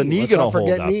hold up? How's the knee going to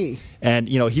hold up? And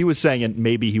he was saying, and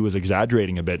maybe he was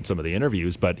exaggerating a bit in some of the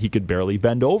interviews, but he could barely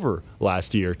bend over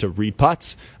last year to read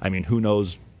putts. I mean, who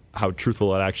knows how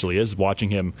truthful it actually is? Watching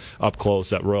him up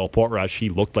close at Royal Portrush, he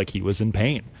looked like he was in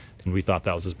pain. And we thought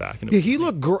that was his back. And he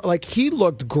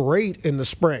looked great in the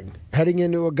spring, heading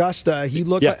into Augusta. He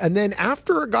looked, and then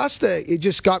after Augusta,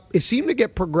 it seemed to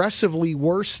get progressively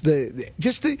worse. We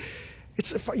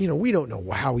don't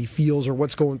know how he feels or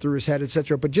what's going through his head,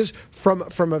 etc. But just from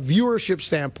a viewership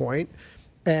standpoint,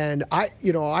 and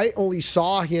I only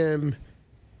saw him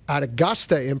at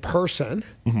Augusta in person.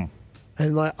 Mm-hmm.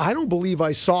 And I don't believe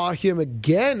I saw him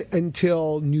again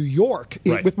until New York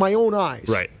with my own eyes.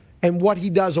 Right. And what he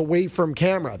does away from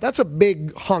camera. That's a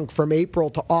big hunk from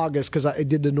April to August because I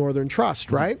did the Northern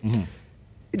Trust, right? Mm-hmm.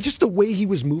 Just the way he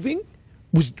was moving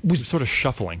was sort of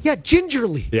shuffling. Yeah,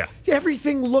 gingerly. Yeah.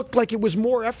 Everything looked like it was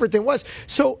more effort than it was.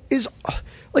 So is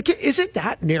it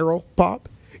that narrow, Bob?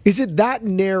 Is it that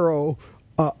narrow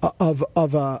of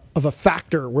a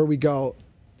factor where we go,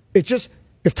 it's just,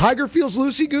 if Tiger feels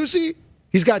loosey-goosey,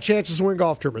 he's got chances to win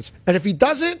golf tournaments. And if he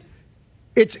doesn't,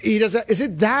 is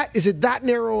it that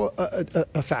narrow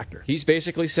a factor? He's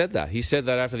basically said that. He said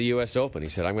that after the U.S. Open. He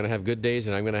said, I'm going to have good days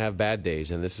and I'm going to have bad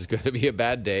days, and this is going to be a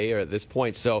bad day or at this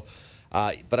point. So,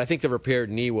 but I think the repaired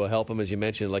knee will help him, as you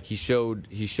mentioned. Like he showed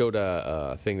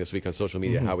a thing this week on social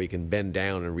media how he can bend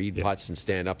down and read putts and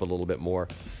stand up a little bit more.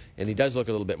 And he does look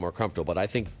a little bit more comfortable. But I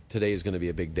think today is going to be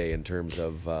a big day in terms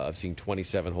of seeing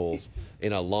 27 holes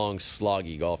in a long,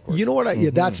 sloggy golf course. You know what?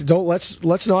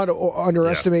 Let's not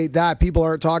underestimate that. People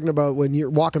aren't talking about when you're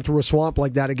walking through a swamp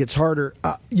like that, it gets harder.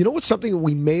 You know what's something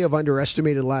we may have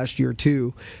underestimated last year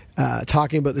too?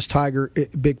 Talking about this Tiger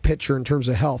big picture in terms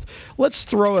of health. Let's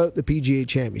throw out the PGA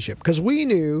Championship because we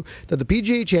knew that the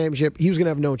PGA Championship he was going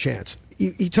to have no chance.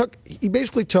 He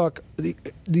basically took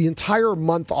the entire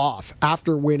month off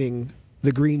after winning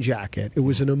the Green Jacket. It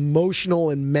was an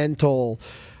emotional and mental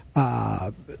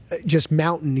just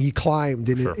mountain he climbed,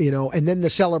 and and then the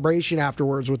celebration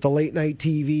afterwards with the late night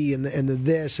TV and the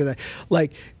this and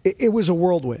it was a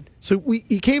whirlwind. So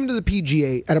he came to the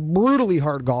PGA at a brutally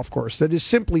hard golf course that is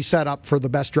simply set up for the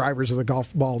best drivers of the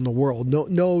golf ball in the world.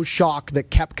 No shock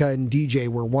that Koepka and DJ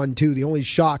were 1-2. The only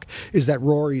shock is that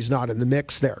Rory's not in the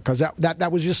mix there because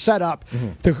that was just set up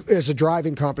as a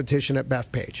driving competition at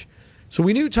Bethpage. So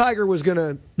we knew Tiger was going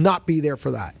to not be there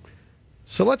for that.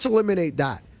 So let's eliminate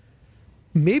that.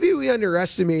 Maybe we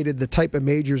underestimated the type of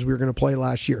majors we were going to play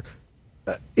last year.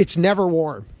 It's never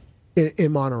warm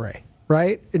in Monterey,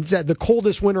 right? The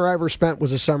coldest winter I ever spent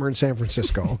was a summer in San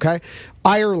Francisco, okay?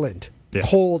 Ireland,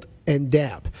 cold and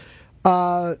damp.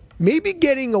 Maybe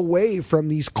getting away from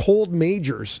these cold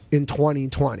majors in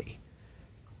 2020.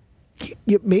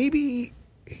 Maybe.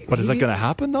 But is that going to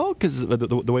happen, though? Because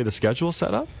the way the schedule is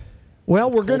set up? Well,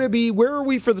 we're going to be. Where are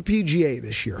we for the PGA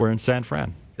this year? We're in San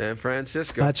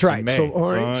Francisco. That's right.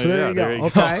 So there you go.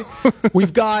 Okay.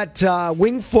 We've got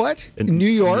Winged Foot in New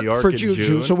York for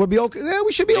June. So we'll be okay. Yeah,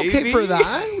 we should be okay for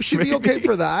that. We should be okay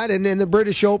for that. And then the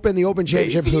British Open, the Open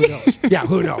Championship, who knows? Yeah,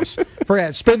 who knows? Forget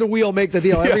it. Spin the wheel, make the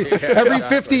deal. Every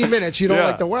 15 minutes, you don't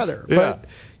like the weather. Yeah. But,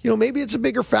 maybe it's a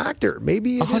bigger factor.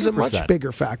 Maybe it is a much 100%.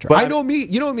 bigger factor. But I know me.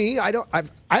 You know me. I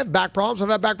have back problems. I've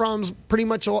had back problems pretty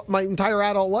much my entire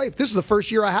adult life. This is the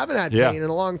first year I haven't had pain in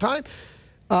a long time.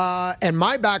 And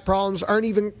my back problems aren't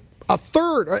even a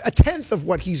third or a tenth of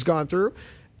what he's gone through.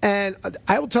 And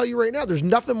I will tell you right now, there's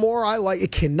nothing more I like.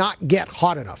 It cannot get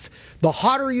hot enough. The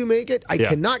hotter you make it, I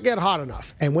cannot get hot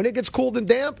enough. And when it gets cold and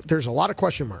damp, there's a lot of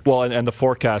question marks. Well, and the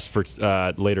forecast for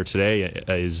later today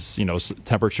is,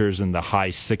 temperatures in the high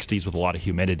 60s with a lot of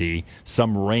humidity,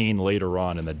 some rain later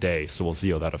on in the day. So we'll see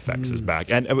how that affects his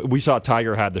back. And we saw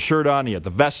Tiger had the shirt on, he had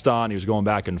the vest on, he was going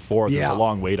back and forth. There's a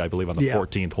long wait, I believe, on the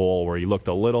 14th hole where he looked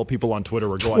a little. People on Twitter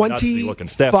were going nuts, he looking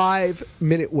stiff.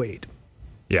 25-minute wait.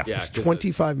 Yeah,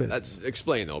 25 minutes. That's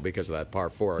explained, though, because of that par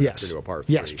 4 yes. into a par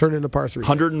 3. Yes, turn into par 3.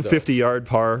 150-yard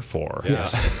par 4. Yeah,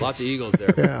 lots of eagles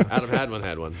there. Adam Hadwin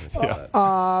had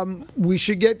one. We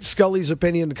should get Scully's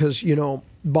opinion because,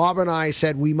 Bob and I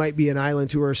said we might be an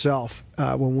island to ourselves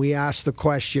when we asked the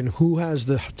question, who has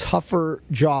the tougher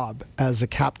job as a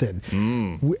captain?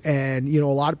 And, a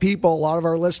lot of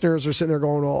our listeners are sitting there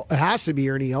going, well, it has to be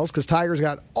Ernie Els because Tiger's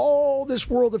got all this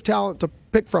world of talent to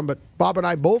pick from. But Bob and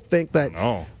I both think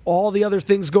that all the other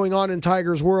things going on in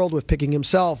Tiger's world with picking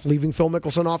himself, leaving Phil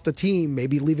Mickelson off the team,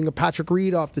 maybe leaving a Patrick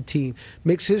Reed off the team,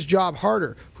 makes his job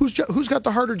harder. Who's got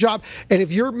the harder job? And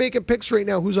if you're making picks right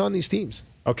now, who's on these teams?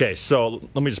 Okay, so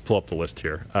let me just pull up the list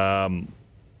here.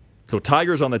 So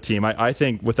Tiger's on the team. I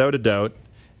think, without a doubt,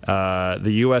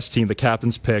 the U.S. team, the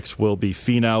captain's picks will be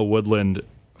Finau, Woodland,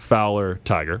 Fowler,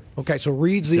 Tiger. Okay, so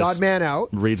Reed's the odd man out.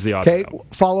 Reed's the odd man out.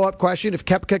 Follow-up question. If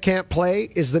Koepka can't play,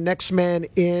 is the next man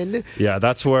in? Yeah,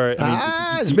 that's where...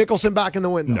 is Mickelson back in the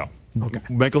window? No. Okay.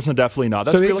 Mickelson definitely not.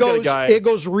 That's so it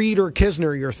goes Reed or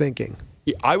Kisner, you're thinking?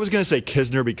 I was going to say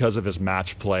Kisner because of his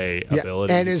match play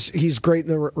ability. And he's great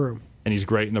in the room. And he's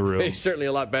great in the room. He's certainly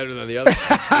a lot better than the other.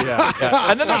 yeah.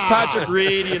 And then there's Patrick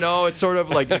Reed. It's sort of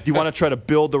like, do you want to try to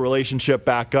build the relationship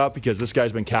back up because this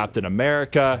guy's been Captain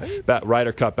America,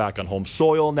 Ryder Cup back on home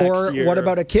soil next year? Or what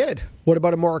about a kid? What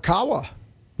about a Morikawa?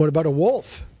 What about a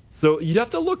Wolf? So you'd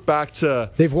have to look back to...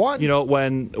 They've won.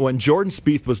 When Jordan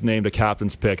Spieth was named a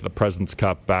captain's pick at the President's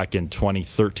Cup back in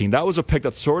 2013, that was a pick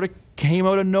that sort of came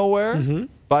out of nowhere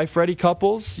by Freddie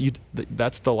Couples.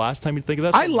 That's the last time you'd think of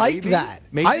that? I like that.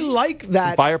 Maybe? I like that.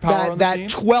 Some firepower on the team?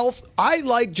 12th... I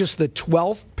like just the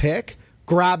 12th pick.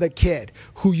 Grab a kid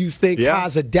who you think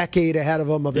has a decade ahead of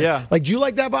him. Like, do you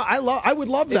like that? I would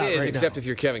love that. It is, right except now. if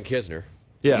you're Kevin Kisner.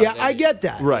 Yeah, I get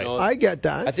that. Right. I get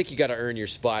that. I think you got to earn your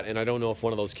spot, and I don't know if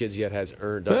one of those kids yet has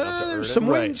earned enough to earn some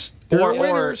it. wins.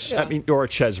 Or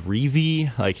Ches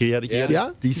Reavie. Like he had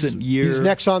a decent year. He's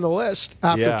next on the list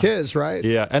after Kiz, right?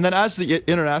 Yeah. And then as the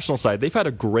international side, they've had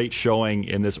a great showing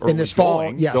in this early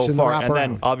fall, so far. And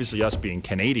then obviously us being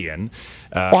Canadian.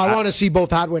 I want to see both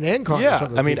Hadwin and Connors. Yeah.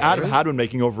 I mean, Adam Hadwin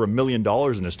making over $1 million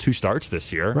in his 2 starts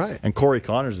this year. Right. And Corey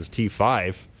Connors is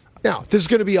T5. Now, this is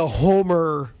going to be a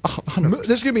homer. 100%. This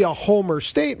is going to be a homer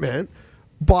statement,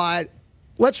 but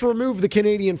let's remove the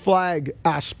Canadian flag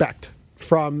aspect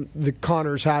from the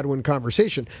Connors Hadwin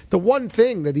conversation. The one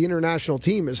thing that the international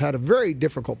team has had a very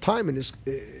difficult time in is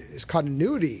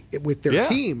continuity with their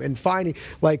team and finding,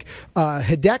 like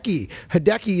Hideki.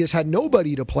 Hideki has had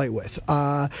nobody to play with.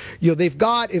 They've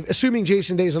got, assuming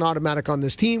Jason Day is an automatic on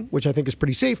this team, which I think is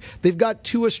pretty safe. They've got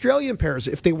 2 Australian pairs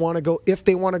if they want to go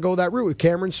that route with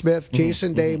Cameron Smith,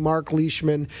 Jason Day, Mark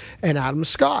Leishman, and Adam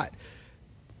Scott.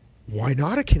 Why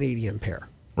not a Canadian pair?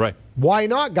 Right. Why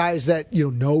not guys that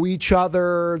know each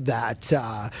other, that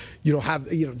have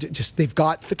just they've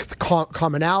got the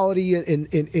commonality in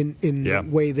the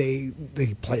way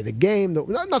they play the game,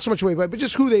 not so much the way, but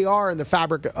just who they are and the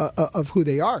fabric of who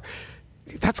they are.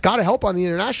 That's got to help on the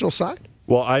international side.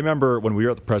 Well, I remember when we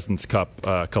were at the President's Cup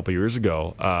a couple years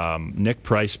ago, Nick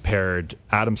Price paired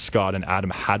Adam Scott and Adam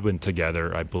Hadwin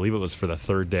together. I believe it was for the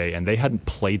 3rd day, and they hadn't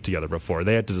played together before.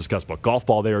 They had to discuss what golf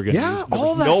ball they were going to use. There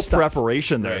was no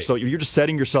preparation there, so you're just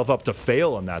setting yourself up to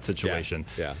fail in that situation.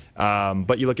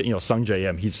 But you look at Sung J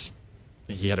M.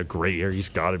 He had a great year. He's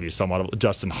got to be somewhat.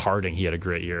 Justin Harding, he had a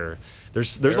great year.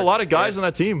 There's a lot of guys on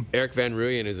that team. Eric Van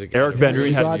Rooyen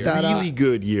had a really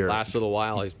good year. Last little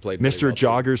while, he's played Mr. Well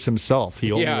Joggers himself.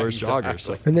 He only wears joggers.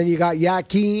 So. And then you got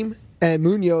Yakim and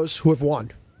Munoz who have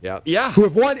won. Yeah. Who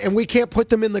have won, and we can't put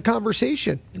them in the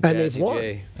conversation. And they've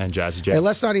won. And Jazzy J. And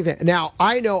let's not even. Now,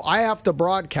 I know I have to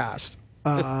broadcast.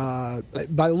 By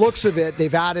the looks of it,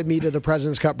 they've added me to the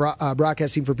President's Cup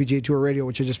broadcast team for PGA Tour Radio,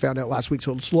 which I just found out last week.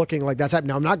 So it's looking like that's happening.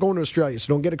 Now, I'm not going to Australia,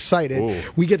 so don't get excited. Ooh.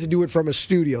 We get to do it from a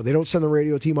studio. They don't send the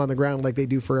radio team on the ground like they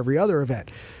do for every other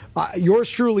event. yours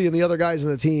truly and the other guys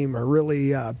on the team are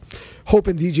really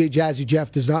hoping DJ Jazzy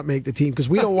Jeff does not make the team because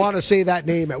we don't want to say that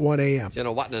name at 1 a.m.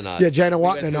 Jenna Watnanod. Yeah, Jenna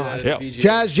Watnanod.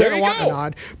 Jazz Jenna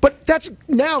Watnanod. But that's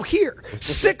now here.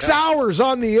 6 hours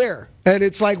on the air. And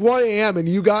it's like 1 a.m. and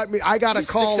you got me. I got a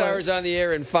call. 6 hours on the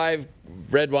air and 5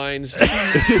 red wines. Wait a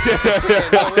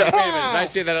minute. I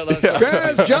say that out loud.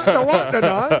 Jazz Jetna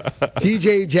Watnanod.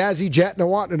 DJ Jazzy Jetna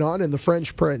Watnanod and the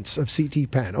French Prince of CT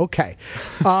Pan. Okay.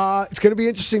 It's going to be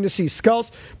interesting to see.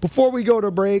 Skulls, before we go to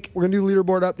break, we're going to do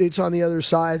leaderboard updates on the other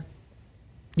side.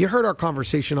 You heard our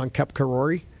conversation on Koepka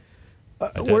Rory.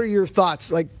 What are your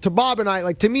thoughts? Like, to Bob and I,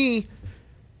 like, to me,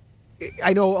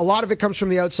 I know a lot of it comes from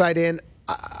the outside in.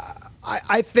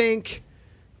 I think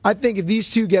if these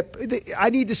two I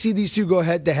need to see these two go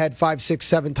head to head 5, 6,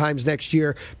 7 times next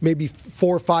year, maybe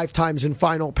 4 or 5 times in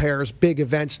final pairs, big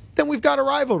events. Then we've got a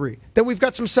rivalry. Then we've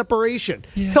got some separation.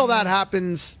 Till that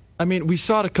happens. I mean, we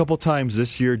saw it a couple times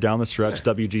this year down the stretch,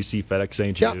 WGC, FedEx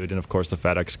St. Jude, and of course the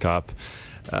FedEx Cup.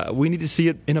 We need to see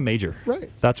it in a major. Right.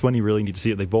 That's when you really need to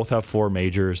see it. They both have 4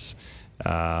 majors.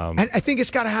 And I think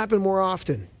it's got to happen more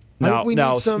often.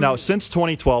 Now, since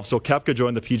 2012, so Koepka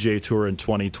joined the PGA Tour in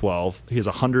 2012. He has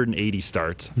 180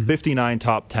 starts, 59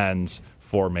 top 10s,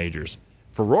 4 majors.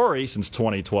 For Rory, since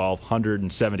 2012,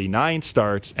 179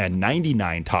 starts and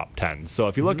 99 top 10s. So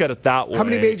if you look at it that way. How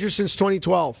many majors since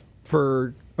 2012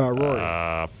 for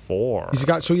Rory? 4. He's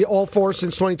got all 4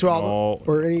 since 2012,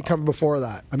 or any come before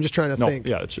that? I'm just trying to think.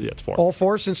 Yeah, it's 4. All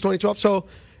 4 since 2012. So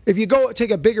if you go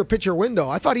take a bigger picture window,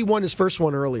 I thought he won his first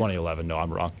one earlier. 2011. No,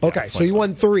 I'm wrong. Okay, so he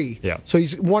won 3. Yeah. So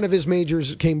one of his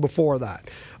majors came before that.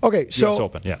 Okay, so US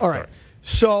Open. Yeah. All right.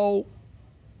 So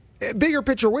bigger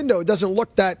picture window, it doesn't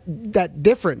look that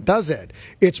different, does it?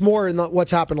 It's more in what's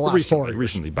happened the last 4 years.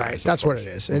 Recently, right? That's what it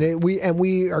is, and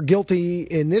we are guilty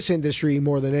in this industry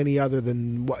more than any other.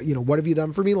 Than what have you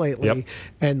done for me lately? Yep.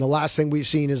 And the last thing we've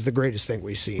seen is the greatest thing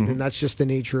we've seen, and that's just the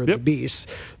nature of the beast.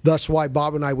 Thus, why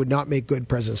Bob and I would not make good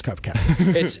Presidents Cup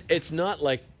captains. It's not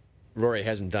like Rory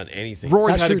hasn't done anything.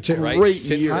 Rory had a great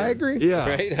year. I agree. Yeah.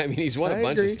 Right? I mean, he's won a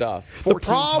bunch of stuff. The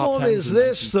problem is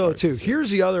this, though, too. Here's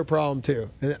the other problem, too.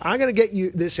 And I'm going to get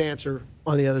you this answer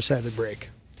on the other side of the break.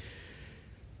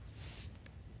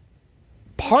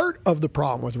 Part of the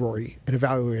problem with Rory and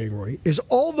evaluating Rory is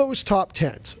all those top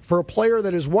 10s for a player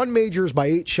that has won majors by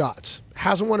 8 shots,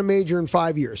 hasn't won a major in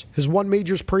 5 years, has won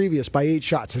majors previous by 8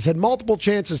 shots, has had multiple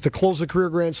chances to close the career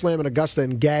Grand Slam in Augusta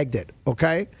and gagged it,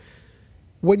 okay?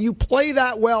 When you play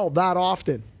that well that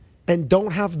often and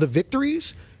don't have the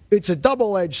victories, it's a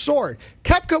double-edged sword.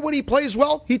 Koepka, when he plays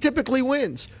well, he typically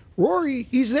wins. Rory,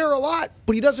 he's there a lot,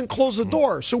 but he doesn't close the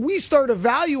door. So we start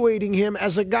evaluating him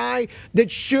as a guy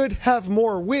that should have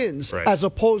more wins as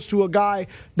opposed to a guy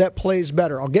that plays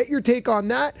better. I'll get your take on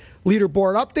that.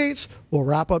 Leaderboard updates. We'll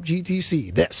wrap up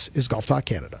GTC. This is Golf Talk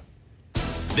Canada.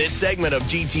 This segment of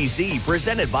GTC,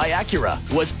 presented by Acura,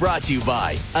 was brought to you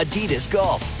by Adidas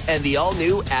Golf and the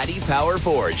all-new Addy Power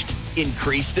Forged.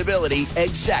 Increased stability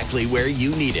exactly where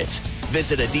you need it.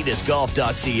 Visit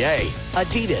adidasgolf.ca.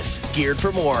 Adidas, geared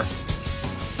for more.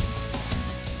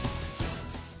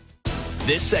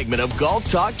 This segment of Golf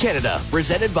Talk Canada,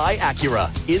 presented by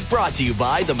Acura, is brought to you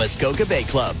by the Muskoka Bay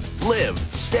Club. Live,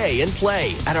 stay, and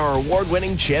play at our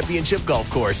award-winning championship golf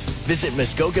course. Visit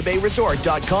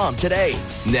MuskokaBayResort.com today.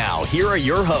 Now, here are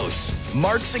your hosts,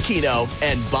 Mark Cicchino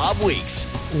and Bob Weeks.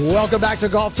 Welcome back to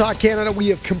Golf Talk Canada. We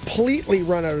have completely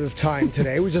run out of time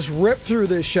today. We just ripped through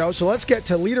this show. So let's get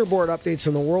to leaderboard updates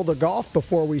in the world of golf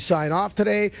before we sign off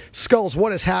today. Skulls,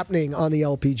 what is happening on the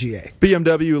LPGA?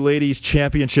 BMW Ladies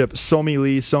Championship. Somi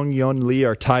Lee, Sung Yeon Lee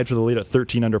are tied for the lead at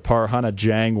 13 under par. Hannah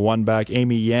Zhang, 1 back.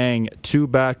 Amy Yang, 2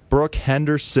 back. Brooke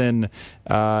Henderson,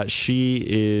 she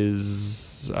is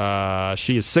 7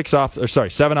 off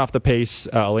the pace.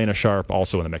 Elena Sharp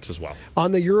also in the mix as well.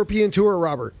 On the European Tour,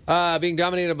 Robert. Being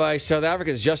dominated by South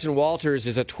Africa's Justin Walters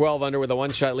is at 12 under with a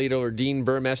 1-shot lead over Dean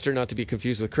Burmester, not to be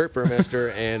confused with Kurt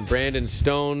Burmester, and Brandon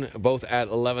Stone, both at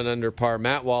 11 under par.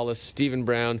 Matt Wallace, Stephen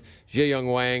Brown, Jie Young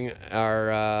Wang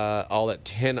are all at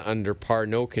 10 under par.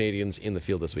 No Canadians in the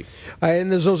field this week. In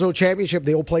the Zozo Championship,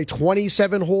 they will play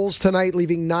 27 holes tonight,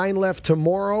 leaving 9 left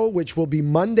tomorrow, which will be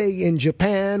Monday in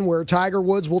Japan, where Tiger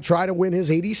Woods will try to win his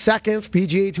 82nd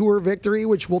PGA Tour victory,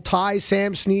 which will tie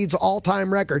Sam Snead's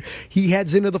all-time record. He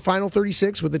heads into the final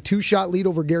 36 with a 2-shot lead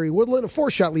over Gary Woodland, a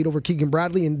 4-shot lead over Keegan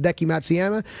Bradley and Hideki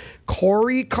Matsuyama.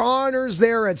 Corey Connors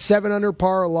there at 7 under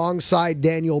par alongside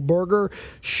Daniel Berger.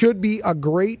 Should be a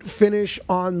great finish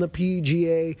on the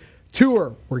PGA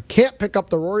Tour. We can't pick up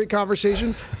the Rory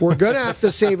conversation. We're going to have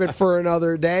to save it for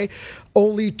another day.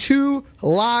 Only 2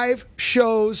 live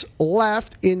shows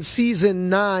left in Season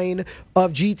 9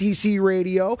 of GTC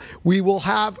Radio. We will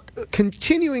have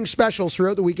continuing specials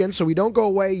throughout the weekend, so we don't go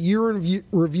away,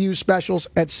 year-in-review specials,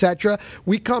 etc.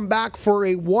 We come back for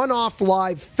a one-off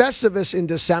live Festivus in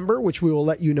December, which we will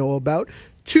let you know about.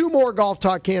 2 more Golf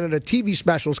Talk Canada TV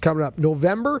specials coming up.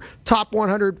 November, top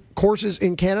 100 courses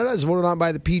in Canada is voted on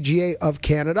by the PGA of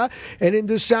Canada. And in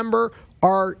December,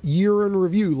 our year in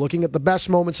review, looking at the best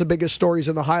moments, the biggest stories,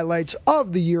 and the highlights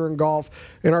of the year in golf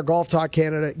in our Golf Talk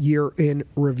Canada year in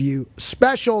review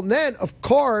special. And then, of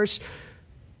course,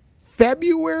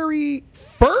 February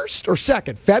 1st or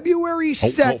 2nd? February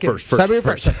 2nd. February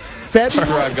 1st.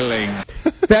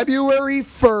 February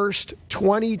 1st,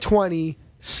 2020.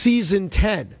 Season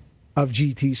 10 of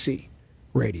GTC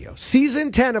Radio.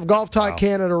 Season 10 of Golf Talk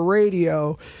Canada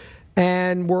Radio.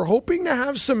 And we're hoping to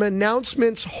have some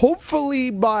announcements,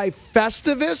 hopefully by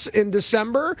Festivus in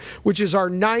December, which is our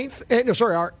 8th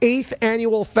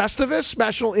annual Festivus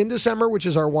special in December, which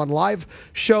is our one live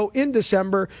show in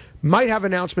December. Might have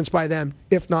announcements by then,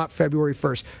 if not February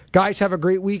 1st. Guys, have a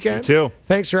great weekend. You too.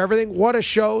 Thanks for everything. What a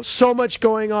show. So much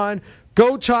going on.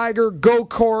 Go Tiger. Go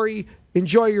Corey.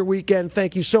 Enjoy your weekend.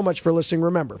 Thank you so much for listening.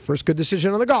 Remember, first good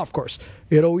decision on the golf course,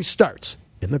 it always starts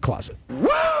in the closet.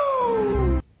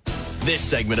 Woo! This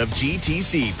segment of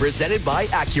GTC, presented by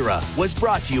Acura, was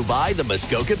brought to you by the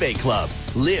Muskoka Bay Club.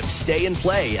 Live, stay, and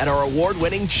play at our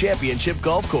award-winning championship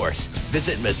golf course.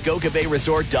 Visit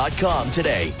MuskokaBayResort.com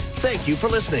today. Thank you for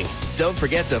listening. Don't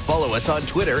forget to follow us on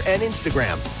Twitter and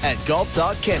Instagram at Golf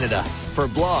Talk Canada. For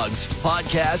blogs,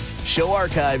 podcasts, show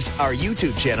archives, our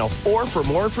YouTube channel, or for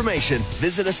more information,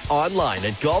 visit us online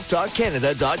at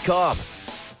golftalkcanada.com.